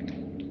fine.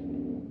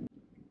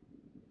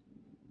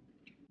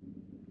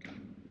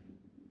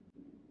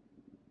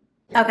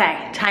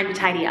 Okay, time to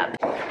tidy up.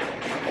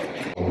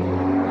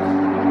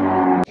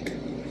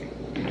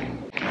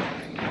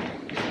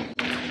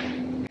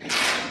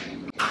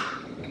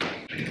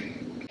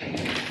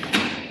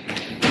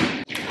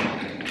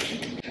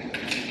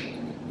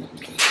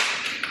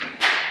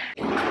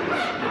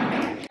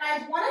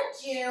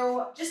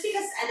 Just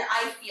because, and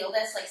I feel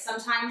this, like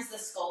sometimes the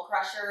skull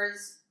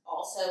crushers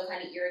also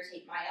kind of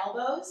irritate my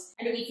elbows.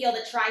 And do we feel the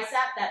tricep,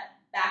 that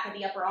back of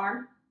the upper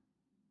arm?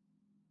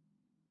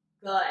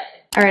 Good.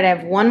 All right, I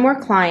have one more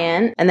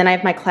client and then I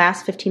have my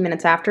class 15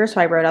 minutes after,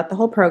 so I wrote out the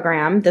whole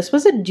program. This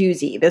was a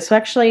doozy. This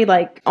actually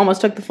like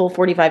almost took the full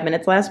 45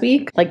 minutes last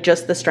week, like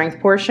just the strength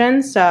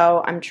portion.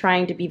 So I'm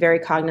trying to be very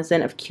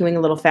cognizant of cueing a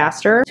little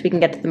faster so we can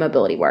get to the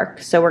mobility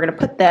work. So we're gonna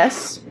put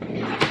this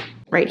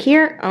right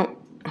here. Oh,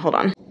 hold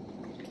on.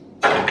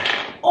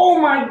 Oh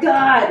my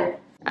God.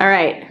 All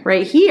right,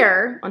 right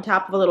here on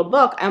top of a little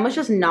book, I almost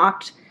just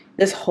knocked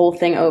this whole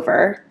thing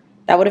over.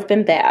 That would have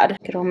been bad.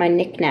 Get all my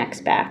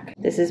knickknacks back.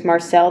 This is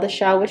Marcel the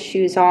shell with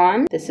shoes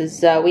on. This is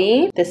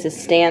Zoe. This is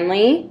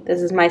Stanley.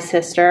 This is my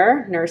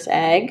sister, Nurse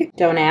Egg.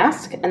 Don't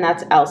ask. And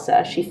that's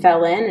Elsa. She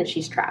fell in and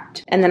she's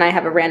trapped. And then I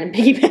have a random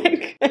piggy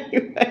bank.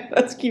 Anyway,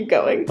 let's keep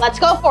going. Let's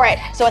go for it.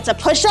 So it's a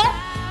push-up,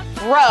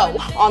 row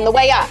on the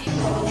way up.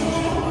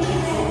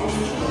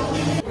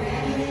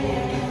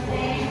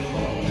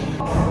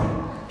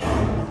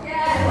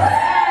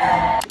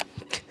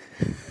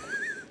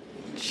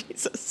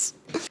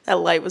 That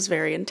light was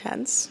very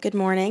intense. Good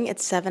morning,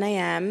 it's 7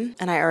 a.m.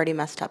 and I already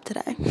messed up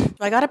today.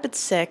 I got up at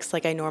 6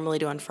 like I normally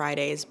do on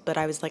Fridays, but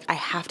I was like, I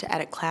have to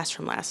edit class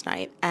from last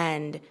night.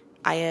 And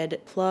I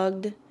had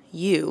plugged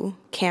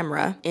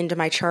camera into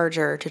my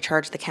charger to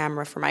charge the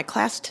camera for my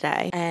class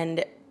today.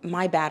 And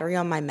my battery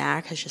on my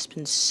Mac has just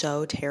been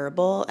so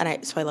terrible.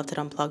 And so I left it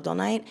unplugged all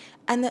night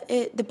and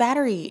the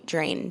battery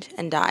drained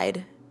and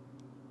died.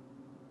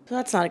 So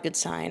that's not a good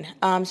sign.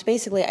 So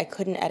basically I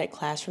couldn't edit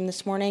class from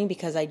this morning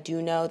because I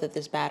do know that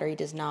this battery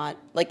does not,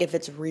 like if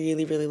it's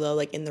really, really low,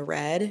 like in the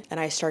red, and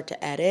I start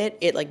to edit,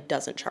 it like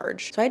doesn't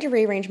charge. So I had to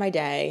rearrange my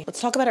day.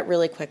 Let's talk about it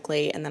really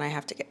quickly and then I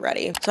have to get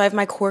ready. So I have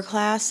my core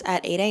class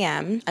at 8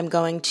 a.m. I'm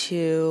going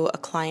to a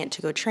client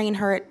to go train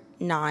her at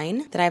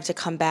 9. Then I have to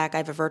come back. I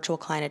have a virtual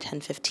client at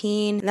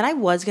 10:15. And then I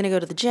was gonna go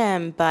to the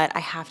gym, but I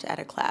have to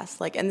edit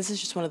class. Like, and this is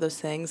just one of those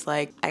things,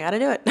 like, I gotta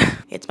do it.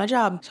 It's my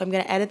job. So I'm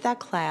gonna edit that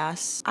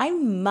class. I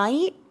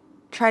might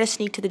try to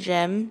sneak to the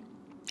gym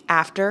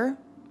after.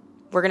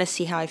 We're gonna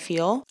see how I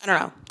feel. I don't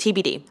know,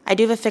 TBD. I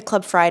do have a Fit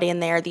Club Friday in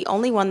there. The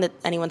only one that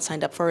anyone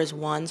signed up for is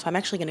one, so I'm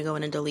actually gonna go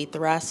in and delete the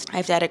rest. I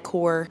have to edit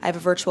core. I have a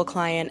virtual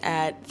client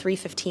at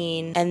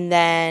 3:15, and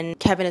then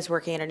Kevin is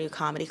working at a new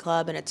comedy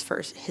club, and it's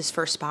his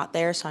first spot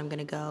there, so I'm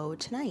gonna go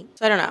tonight.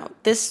 So I don't know,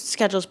 this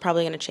schedule is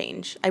probably gonna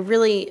change.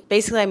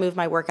 Basically I moved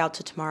my workout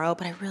to tomorrow,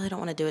 but I really don't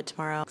wanna do it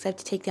tomorrow, because I have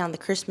to take down the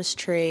Christmas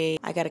tree.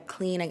 I gotta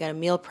clean, I gotta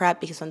meal prep,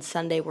 because on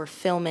Sunday we're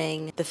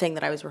filming the thing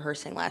that I was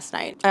rehearsing last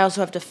night. I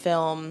also have to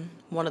film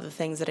one of the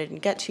things that I didn't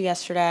get to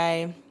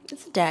yesterday.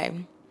 It's a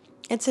day.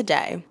 It's a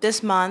day.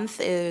 This month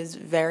is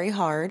very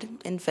hard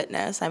in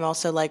fitness. I'm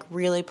also like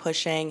really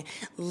pushing.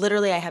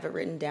 Literally, I have it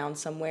written down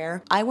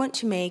somewhere. I want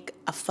to make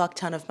a fuck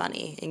ton of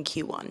money in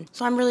Q1.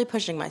 So I'm really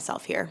pushing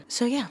myself here.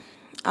 So yeah.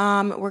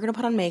 We're gonna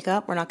put on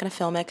makeup. We're not gonna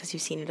film it because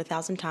you've seen it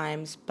 1,000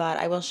 times, but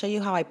I will show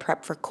you how I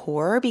prep for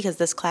core because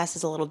this class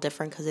is a little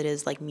different because it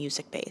is like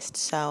music based.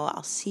 So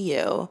I'll see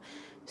you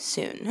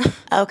soon.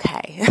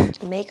 Okay,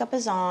 makeup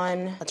is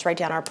on. Let's write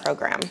down our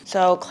program.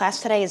 So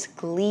class today is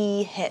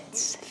Glee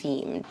Hits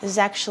themed. This is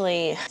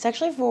it's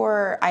actually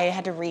for, I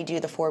had to redo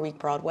the 4-week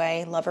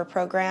Broadway Lover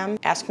program.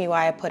 Ask me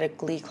why I put a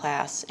Glee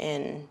class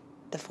in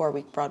the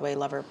 4-week Broadway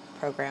Lover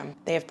program.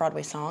 They have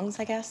Broadway songs,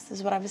 I guess,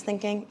 is what I was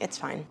thinking. It's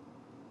fine.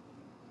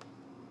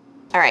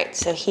 All right,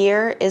 so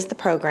here is the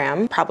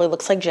program. Probably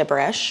looks like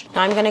gibberish.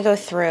 Now I'm gonna go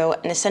through,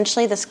 and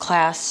essentially this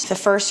class, the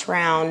first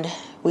round,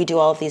 we do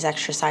all of these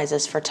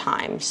exercises for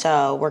time.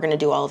 So we're gonna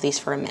do all of these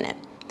for a minute.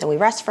 Then we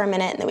rest for a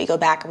minute, and then we go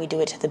back and we do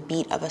it to the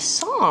beat of a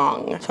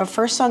song. So our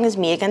first song is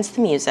Me Against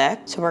the Music.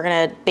 So we're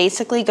gonna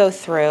basically go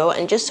through,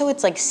 and just so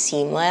it's like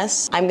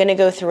seamless, I'm gonna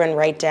go through and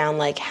write down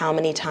like how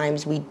many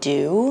times we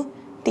do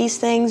these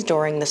things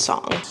during the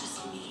song.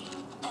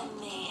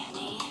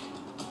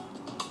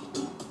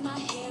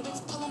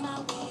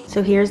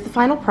 So here's the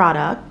final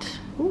product.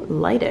 Ooh,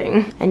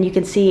 lighting. And you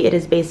can see it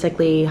is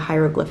basically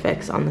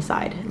hieroglyphics on the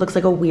side. It looks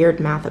like a weird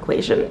math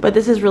equation. But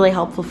this is really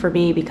helpful for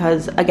me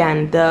because,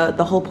 again,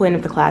 the whole point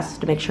of the class is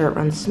to make sure it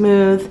runs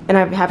smooth. And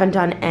I haven't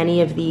done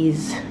any of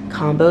these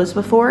combos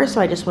before,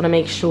 so I just want to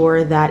make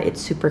sure that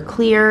it's super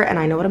clear and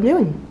I know what I'm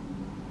doing.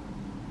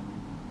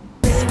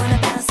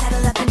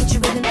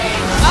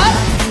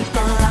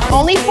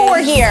 Only 4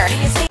 here.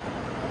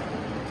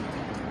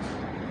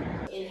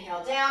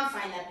 Inhale down,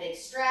 find that big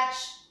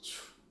stretch.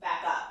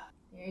 Back up.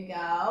 There you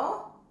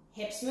go.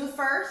 Hips move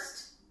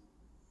first.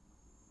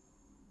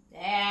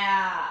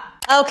 Yeah.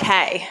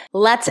 Okay,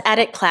 let's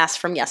edit class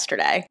from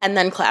yesterday and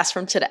then class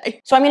from today.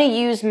 So I'm gonna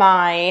use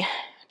my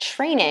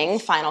training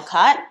Final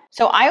Cut.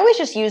 So I always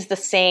just use the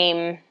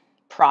same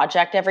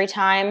project every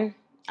time.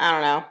 I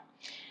don't know,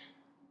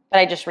 but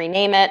I just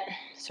rename it.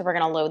 So we're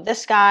gonna load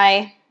this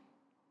guy.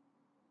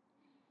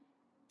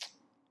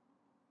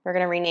 We're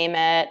gonna rename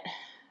it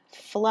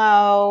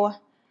Flow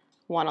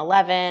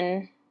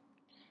 111.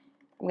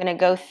 I'm gonna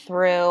go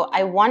through,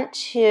 I want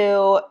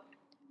to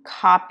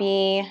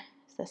copy,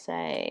 is this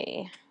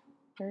there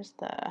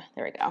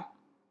we go.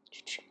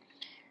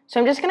 So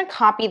I'm just gonna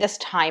copy this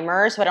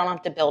timer so I don't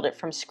have to build it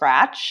from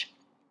scratch.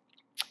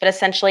 But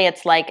essentially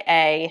it's like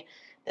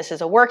this is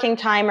a working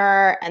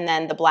timer, and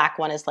then the black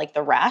one is like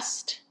the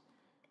rest.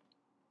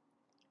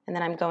 And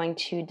then I'm going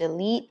to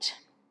delete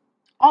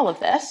all of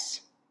this.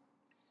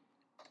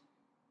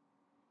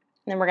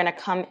 And then we're gonna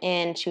come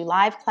into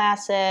live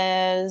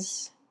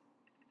classes.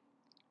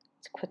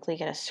 Let's quickly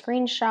get a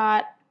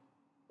screenshot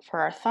for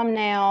our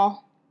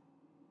thumbnail.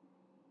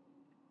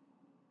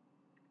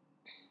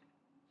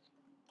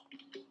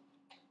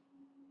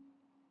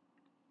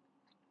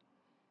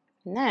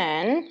 And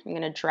then I'm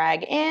gonna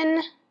drag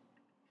in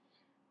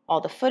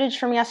all the footage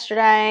from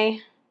yesterday.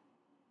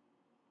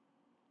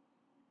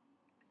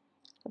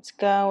 Let's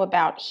go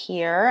about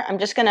here. I'm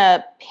just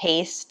gonna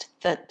paste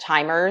the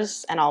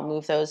timers and I'll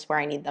move those where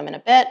I need them in a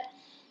bit.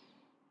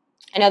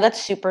 I know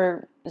that's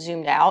super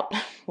zoomed out.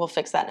 We'll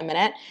fix that in a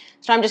minute.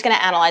 So I'm just gonna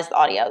analyze the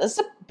audio. This is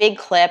a big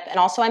clip, and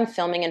also I'm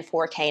filming in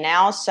 4K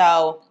now,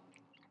 so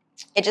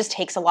it just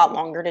takes a lot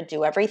longer to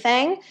do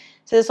everything.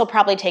 So this will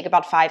probably take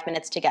about 5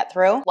 minutes to get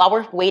through. While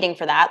we're waiting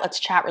for that, let's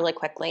chat really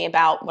quickly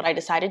about what I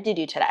decided to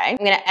do today. I'm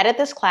gonna edit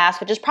this class,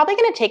 which is probably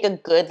gonna take a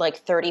good like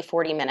 30,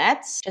 40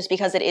 minutes, just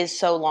because it is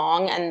so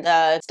long and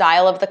the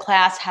style of the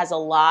class has a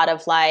lot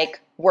of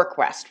like work,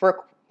 rest,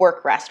 work,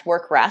 rest,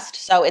 work, rest.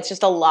 So it's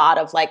just a lot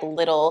of like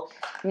little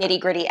nitty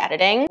gritty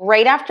editing.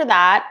 Right after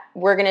that,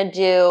 we're gonna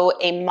do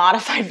a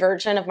modified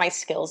version of my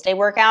skills day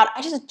workout.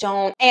 I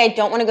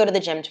don't wanna go to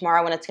the gym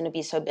tomorrow when it's gonna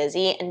be so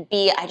busy. And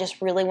B, I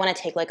just really wanna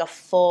take like a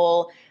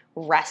full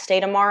rest day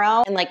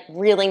tomorrow and like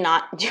really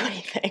not do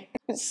anything.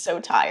 I'm so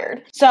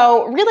tired.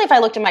 So really, if I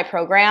looked at my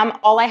program,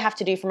 all I have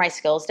to do for my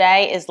skills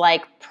day is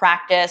like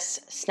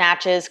practice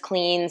snatches,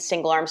 cleans,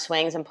 single arm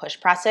swings, and push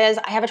presses.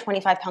 I have a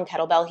 25-pound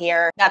kettlebell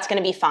here. That's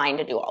gonna be fine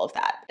to do all of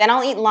that. Then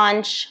I'll eat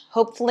lunch.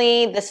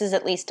 Hopefully this is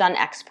at least done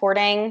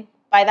exporting.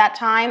 By that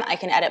time, I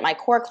can edit my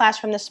core class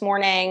from this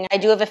morning. I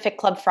do have a Fit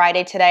Club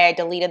Friday today. I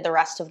deleted the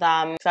rest of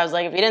them. So I was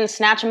like, if you didn't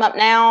snatch them up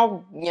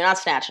now, you're not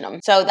snatching them.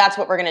 So that's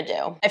what we're gonna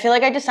do. I feel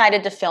like I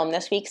decided to film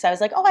this week, so I was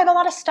like, oh, I have a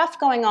lot of stuff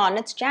going on.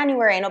 It's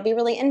January and it'll be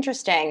really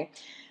interesting.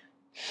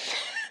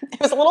 It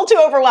was a little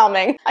too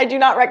overwhelming. I do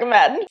not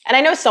recommend. And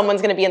I know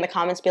someone's gonna be in the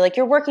comments be like,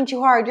 you're working too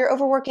hard, you're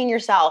overworking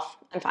yourself.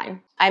 I'm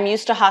fine. I'm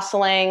used to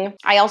hustling.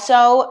 I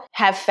also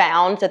have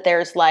found that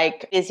there's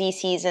like busy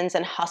seasons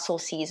and hustle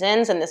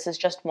seasons, and this is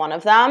just one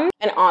of them.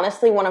 And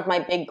honestly, one of my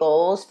big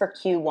goals for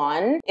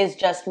Q1 is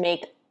just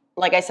make,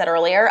 like I said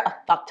earlier, a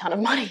fuck ton of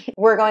money.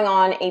 We're going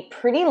on a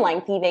pretty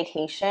lengthy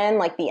vacation,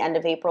 like the end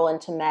of April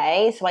into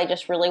May. So I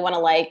just really wanna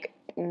like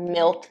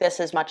milk this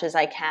as much as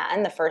I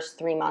can the first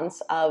 3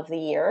 months of the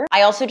year.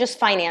 I also just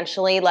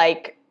financially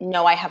like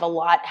know I have a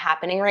lot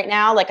happening right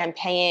now. Like I'm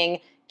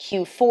paying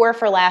Q4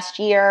 for last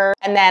year.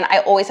 And then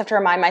I always have to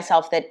remind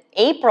myself that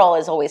April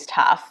is always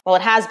tough. Well,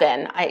 it has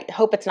been. I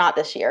hope it's not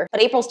this year.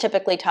 But April's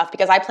typically tough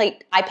because I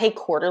pay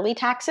quarterly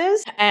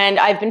taxes and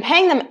I've been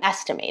paying them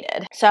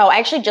estimated. So I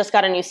actually just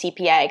got a new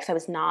CPA because I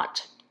was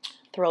not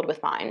thrilled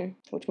with mine,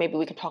 which maybe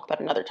we can talk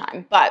about another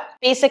time. But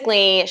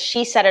basically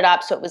she set it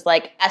up so it was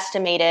like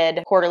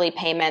estimated quarterly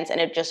payments and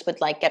it just would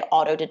like get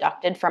auto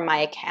deducted from my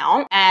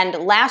account. And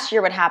last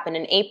year what happened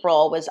in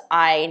April was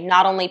I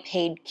not only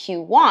paid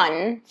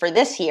Q1 for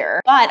this year,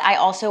 but I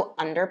also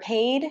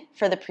underpaid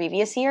for the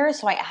previous year.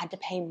 So I had to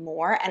pay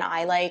more and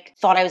I like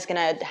thought I was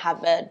gonna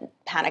have a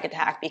panic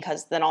attack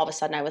because then all of a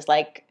sudden I was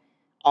like,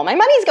 all my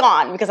money's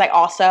gone because I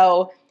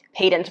also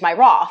paid into my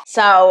Roth.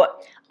 So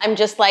I'm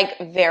just like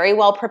very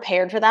well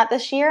prepared for that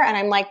this year. And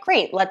I'm like,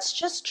 great, let's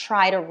just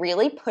try to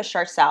really push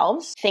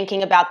ourselves,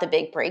 thinking about the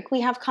big break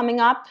we have coming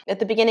up at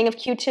the beginning of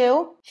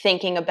Q2,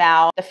 thinking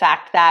about the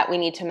fact that we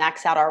need to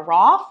max out our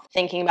Roth,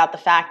 thinking about the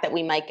fact that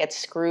we might get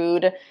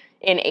screwed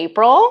in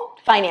April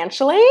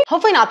financially.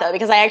 Hopefully not though,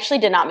 because I actually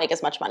did not make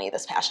as much money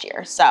this past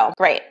year. So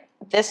great,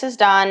 this is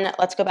done.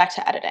 Let's go back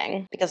to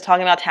editing because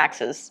talking about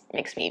taxes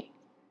makes me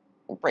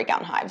break out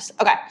in hives.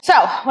 Okay, so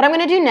what I'm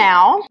gonna do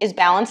now is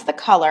balance the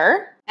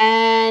color.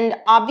 And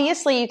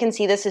obviously you can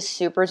see this is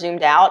super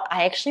zoomed out.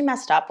 I actually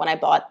messed up when I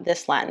bought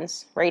this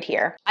lens right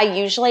here. I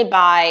usually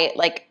buy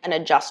like an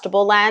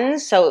adjustable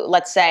lens. So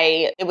let's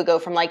say it would go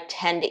from like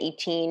 10 to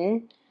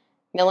 18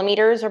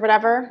 millimeters or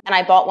whatever. And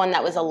I bought one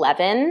that was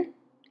 11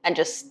 and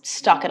just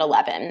stuck at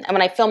 11. And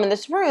when I film in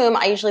this room,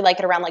 I usually like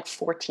it around like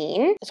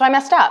 14. So I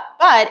messed up,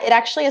 but it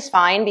actually is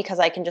fine because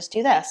I can just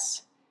do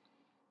this.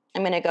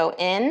 I'm gonna go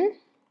in,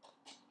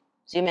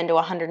 zoom into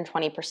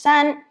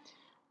 120%.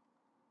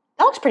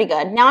 That looks pretty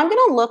good. Now I'm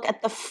gonna look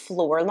at the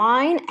floor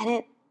line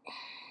and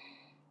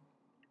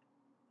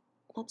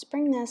let's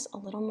bring this a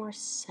little more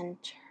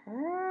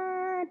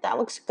centered. That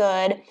looks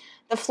good.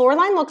 The floor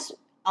line looks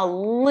a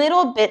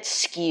little bit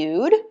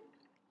skewed.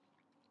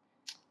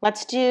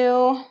 Let's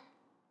do,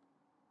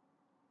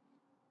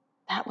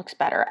 that looks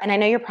better. And I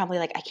know you're probably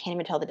like, I can't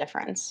even tell the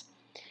difference.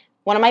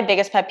 One of my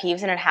biggest pet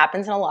peeves, and it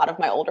happens in a lot of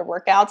my older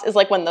workouts, is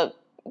like when the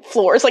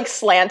floor is like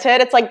slanted.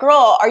 It's like,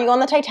 girl, are you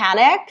on the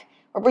Titanic?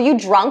 Or were you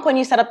drunk when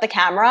you set up the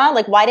camera?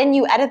 Like, why didn't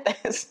you edit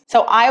this?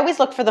 So I always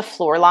look for the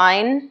floor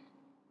line.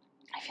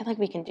 I feel like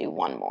we can do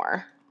one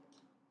more.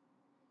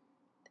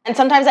 And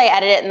sometimes I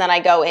edit it and then I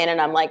go in and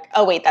I'm like,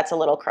 oh wait, that's a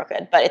little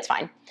crooked, but it's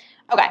fine.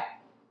 Okay,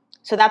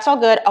 so that's all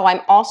good. Oh,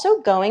 I'm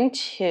also going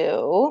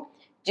to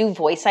do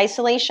voice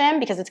isolation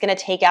because it's gonna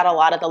take out a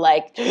lot of the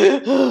like,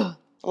 a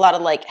lot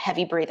of like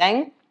heavy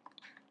breathing.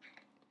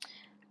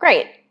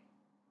 Great,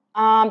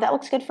 that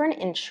looks good for an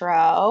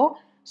intro.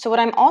 So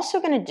what I'm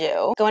also gonna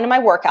do, go into my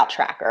workout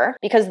tracker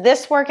because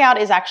this workout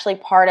is actually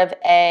part of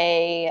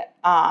a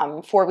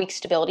 4-week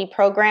stability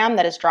program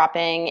that is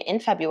dropping in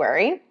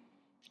February.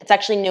 It's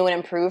actually new and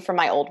improved from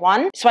my old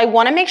one. So I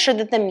wanna make sure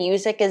that the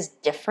music is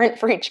different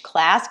for each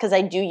class because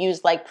I do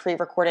use like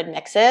pre-recorded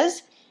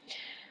mixes.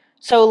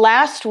 So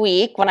last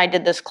week when I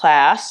did this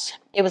class,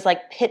 it was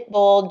like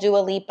Pitbull, Dua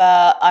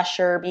Lipa,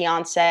 Usher,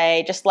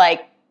 Beyonce, just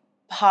like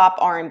pop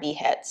R&B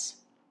hits.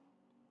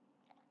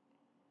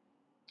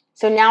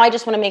 So now I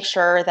just want to make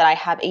sure that I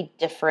have a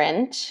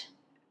different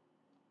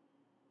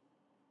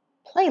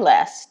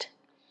playlist.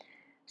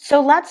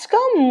 So let's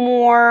go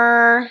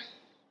more,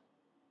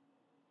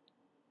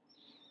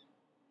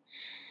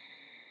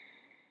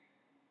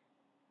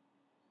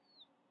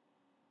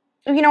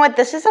 You know what?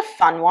 This is a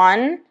fun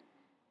one.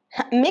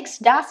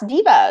 Mixed Das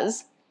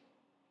Divas.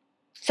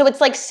 So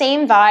it's like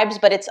same vibes,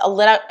 but it's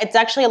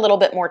actually a little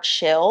bit more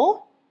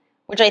chill,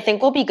 which I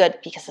think will be good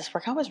because this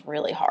workout was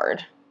really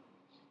hard.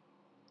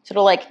 So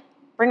it'll like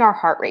bring our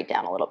heart rate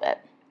down a little bit.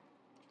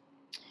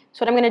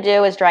 So what I'm going to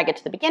do is drag it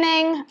to the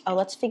beginning. Oh,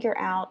 let's figure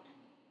out.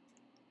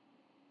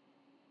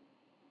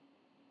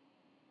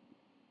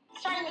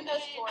 Starting with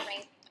those floor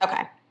rings.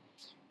 Okay.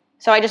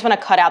 So I just want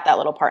to cut out that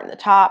little part in the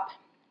top.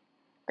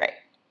 Great.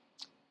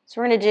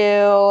 So we're going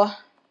to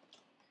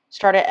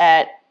start it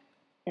at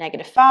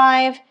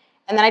 -5.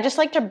 And then I just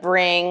like to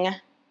bring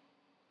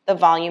the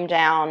volume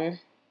down.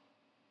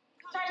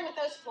 Starting with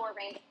those floor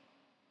rings.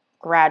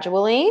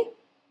 Gradually.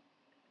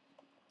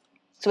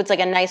 So it's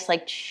like a nice,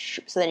 like,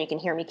 so then you can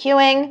hear me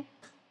cueing.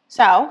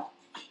 So.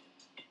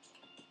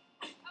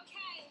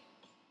 Okay.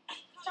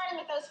 Starting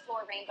with those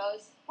floor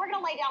rainbows. We're going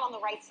to lay down on the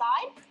right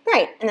side.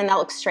 Great. And then that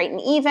looks straight and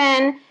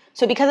even.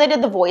 So because I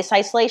did the voice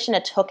isolation,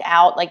 it took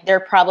out, like, there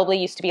probably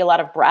used to be a lot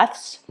of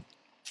breaths.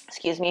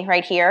 Excuse me,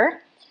 right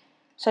here.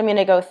 So I'm going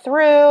to go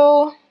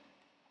through.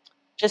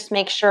 Just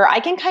make sure.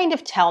 I can kind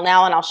of tell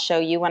now, and I'll show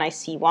you when I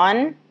see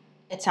one.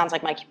 It sounds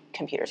like my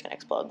computer's going to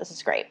explode. This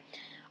is great.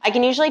 I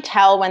can usually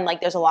tell when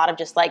like there's a lot of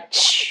just like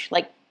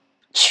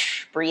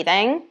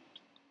breathing.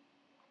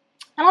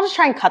 And I'll just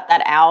try and cut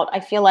that out. I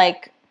feel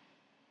like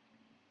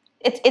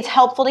it's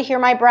helpful to hear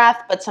my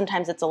breath, but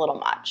sometimes it's a little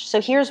much. So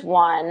here's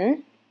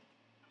one.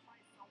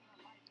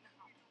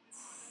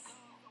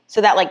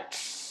 So that like,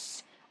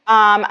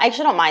 I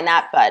actually don't mind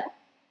that, but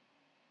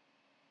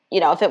you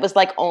know, if it was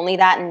like only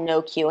that and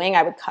no cueing,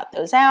 I would cut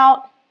those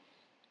out.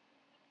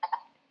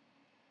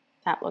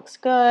 That looks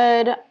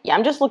good. Yeah,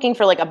 I'm just looking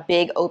for like a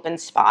big open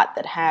spot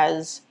that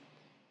has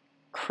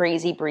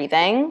crazy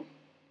breathing.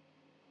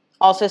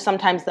 Also,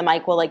 sometimes the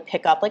mic will like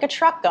pick up like a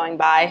truck going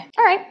by.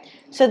 All right,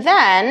 so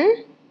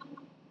then.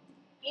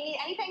 If you need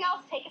anything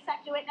else, take a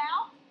sec to it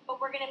now,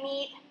 but we're gonna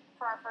meet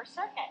for our first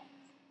circuit.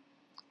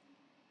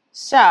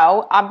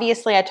 So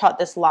obviously I taught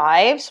this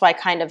live, so I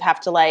kind of have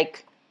to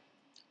like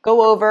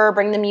go over,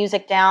 bring the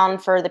music down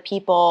for the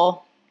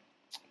people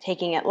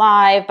taking it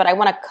live, but I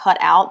wanna cut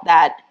out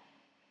that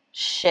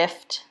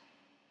shift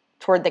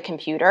toward the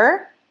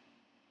computer.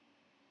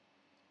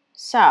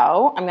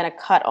 So I'm gonna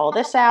cut all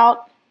this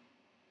out.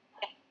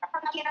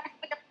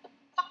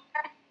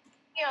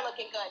 You're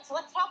looking good. So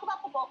let's talk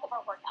about the bulk of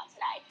our workout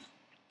today.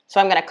 So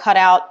I'm gonna cut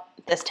out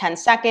this 10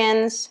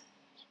 seconds,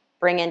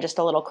 bring in just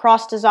a little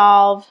cross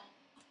dissolve.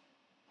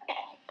 Okay,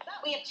 so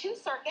we have 2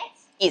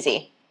 circuits.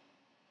 Easy.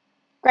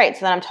 Great,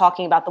 so then I'm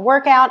talking about the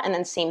workout, and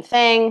then same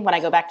thing when I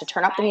go back to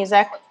turn up the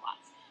music.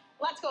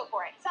 Let's go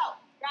for it. So,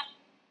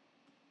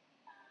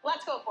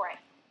 let's go for it.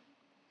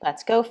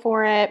 Let's go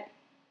for it.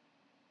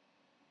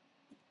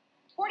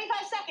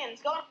 45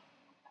 seconds, go.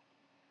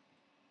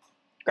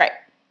 Great.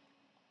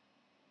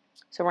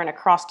 So we're gonna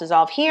cross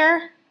dissolve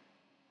here.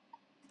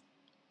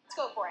 Let's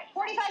go for it.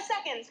 45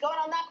 seconds, going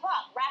on that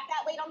clock. Wrap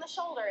that weight on the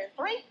shoulder in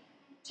 3,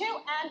 2,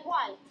 and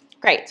 1.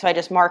 Great, so I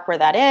just mark where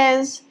that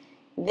is.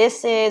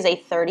 This is a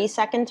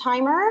 30-second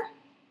timer.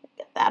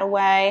 Get that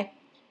away.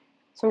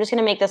 So I'm just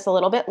gonna make this a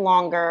little bit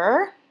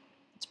longer.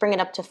 Let's bring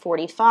it up to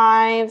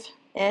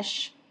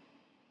 45-ish.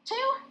 2,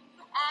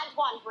 and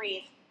 1,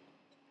 breathe.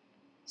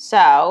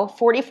 So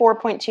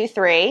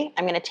 44.23,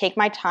 I'm gonna take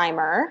my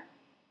timer.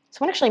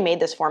 Someone actually made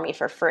this for me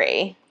for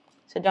free.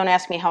 So don't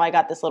ask me how I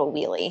got this little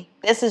wheelie.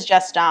 This is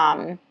just,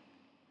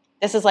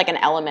 this is like an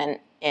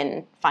element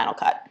in Final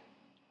Cut.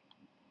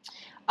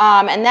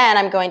 And then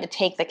I'm going to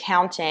take the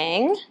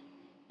counting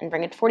and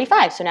bring it to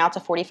 45. So now it's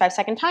a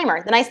 45-second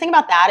timer. The nice thing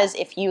about that is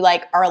if you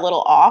like are a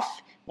little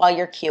off while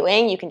you're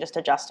cueing, you can just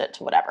adjust it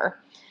to whatever.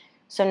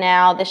 So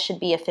now this should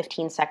be a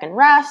 15-second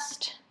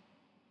rest.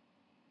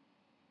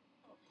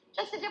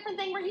 Just a different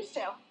thing we're used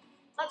to.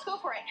 Let's go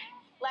for it.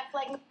 Left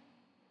leg.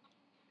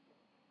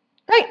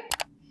 Great.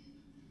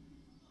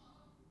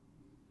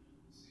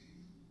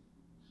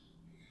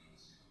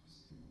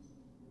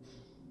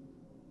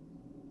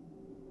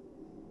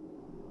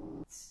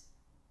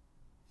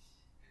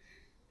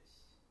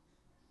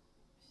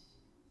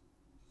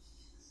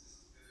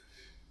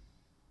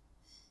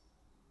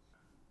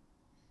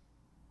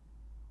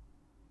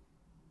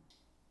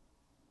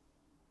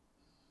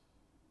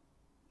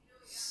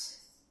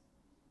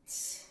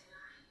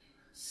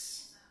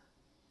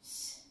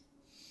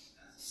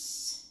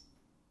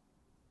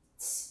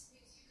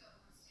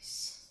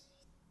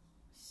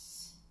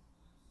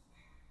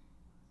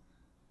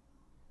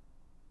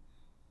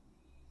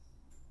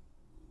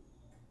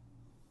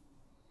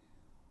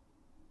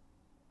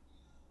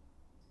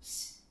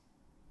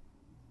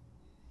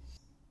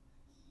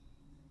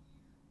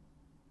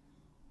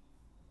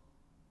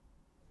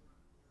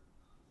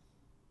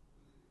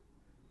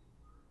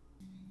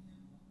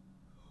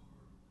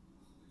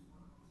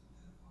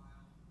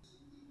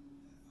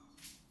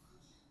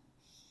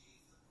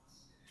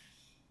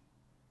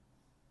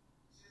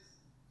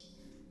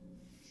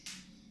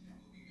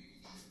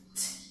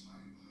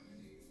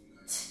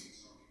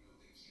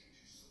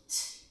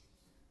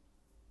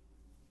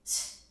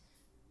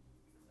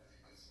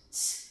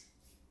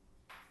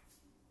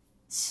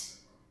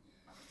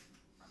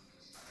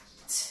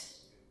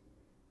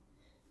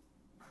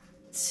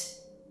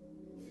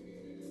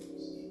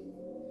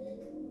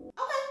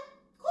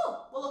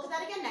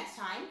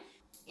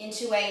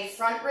 into a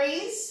front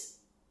raise,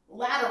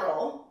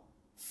 lateral,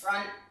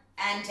 front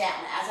and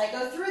down. As I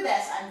go through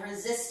this, I'm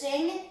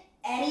resisting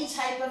any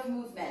type of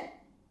movement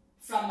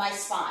from my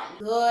spine.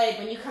 Good.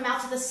 When you come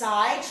out to the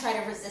side, try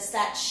to resist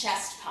that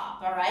chest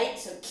pop, all right?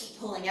 So keep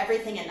pulling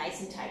everything in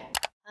nice and tight.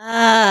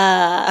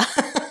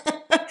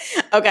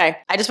 Okay,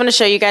 I just want to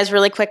show you guys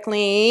really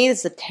quickly. This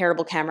is a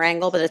terrible camera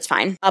angle, but it's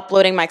fine.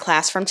 Uploading my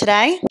class from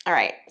today. All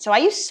right, so I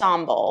use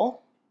Sambal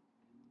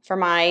for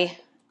my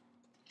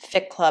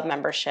Fit Club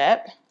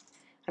membership.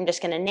 I'm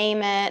just going to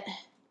name it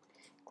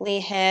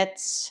Glee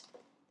Hits.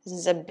 This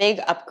is a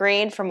big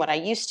upgrade from what I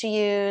used to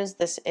use.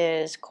 This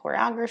is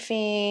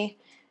choreography,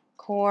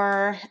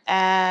 core,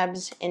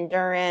 abs,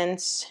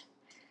 endurance,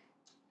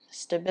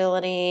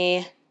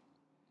 stability.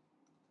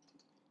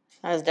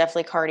 That was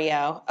definitely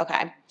cardio.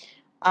 Okay.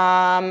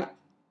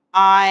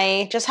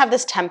 I just have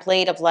this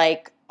template of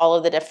like all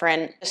of the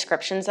different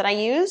descriptions that I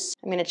use.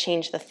 I'm going to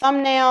change the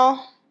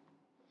thumbnail.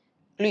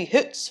 Glee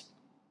Hits.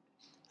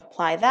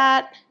 Apply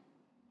that.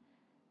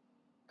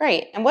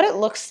 Great. And what it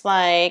looks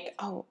like,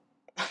 oh,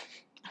 I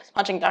was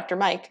watching Dr.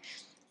 Mike.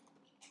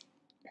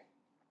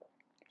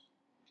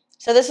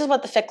 So this is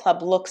what the Fit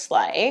Club looks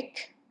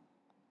like.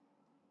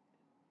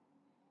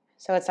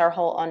 So it's our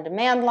whole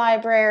on-demand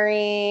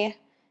library.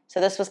 So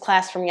this was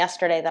class from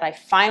yesterday that I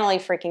finally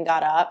freaking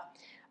got up.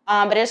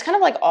 But it's kind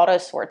of like auto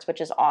sorts, which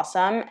is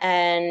awesome.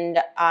 And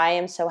I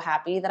am so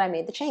happy that I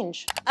made the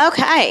change.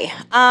 Okay,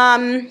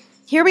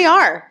 here we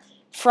are.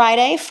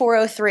 Friday,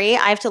 4:03.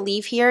 I have to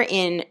leave here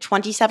in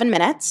 27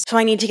 minutes. So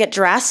I need to get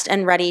dressed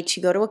and ready to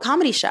go to a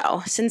comedy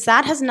show. Since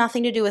that has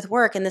nothing to do with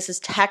work and this is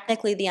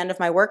technically the end of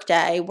my work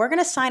day, we're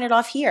gonna sign it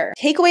off here.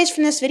 Takeaways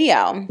from this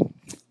video.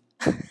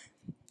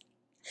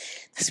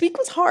 This week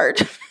was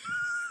hard.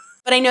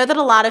 But I know that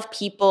a lot of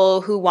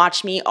people who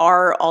watch me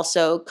are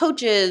also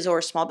coaches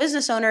or small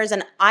business owners,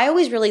 and I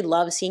always really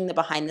love seeing the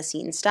behind the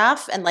scenes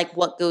stuff and like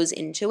what goes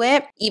into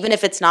it. Even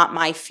if it's not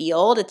my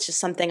field, it's just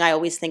something I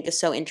always think is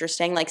so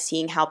interesting, like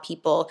seeing how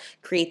people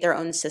create their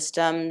own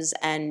systems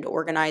and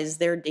organize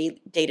their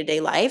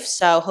day-to-day life.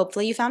 So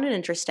hopefully you found it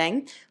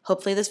interesting.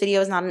 Hopefully this video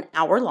is not an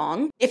hour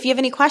long. If you have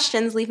any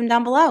questions, leave them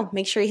down below.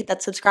 Make sure you hit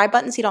that subscribe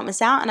button so you don't miss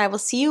out, and I will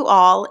see you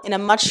all in a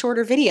much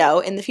shorter video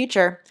in the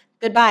future.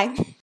 Goodbye.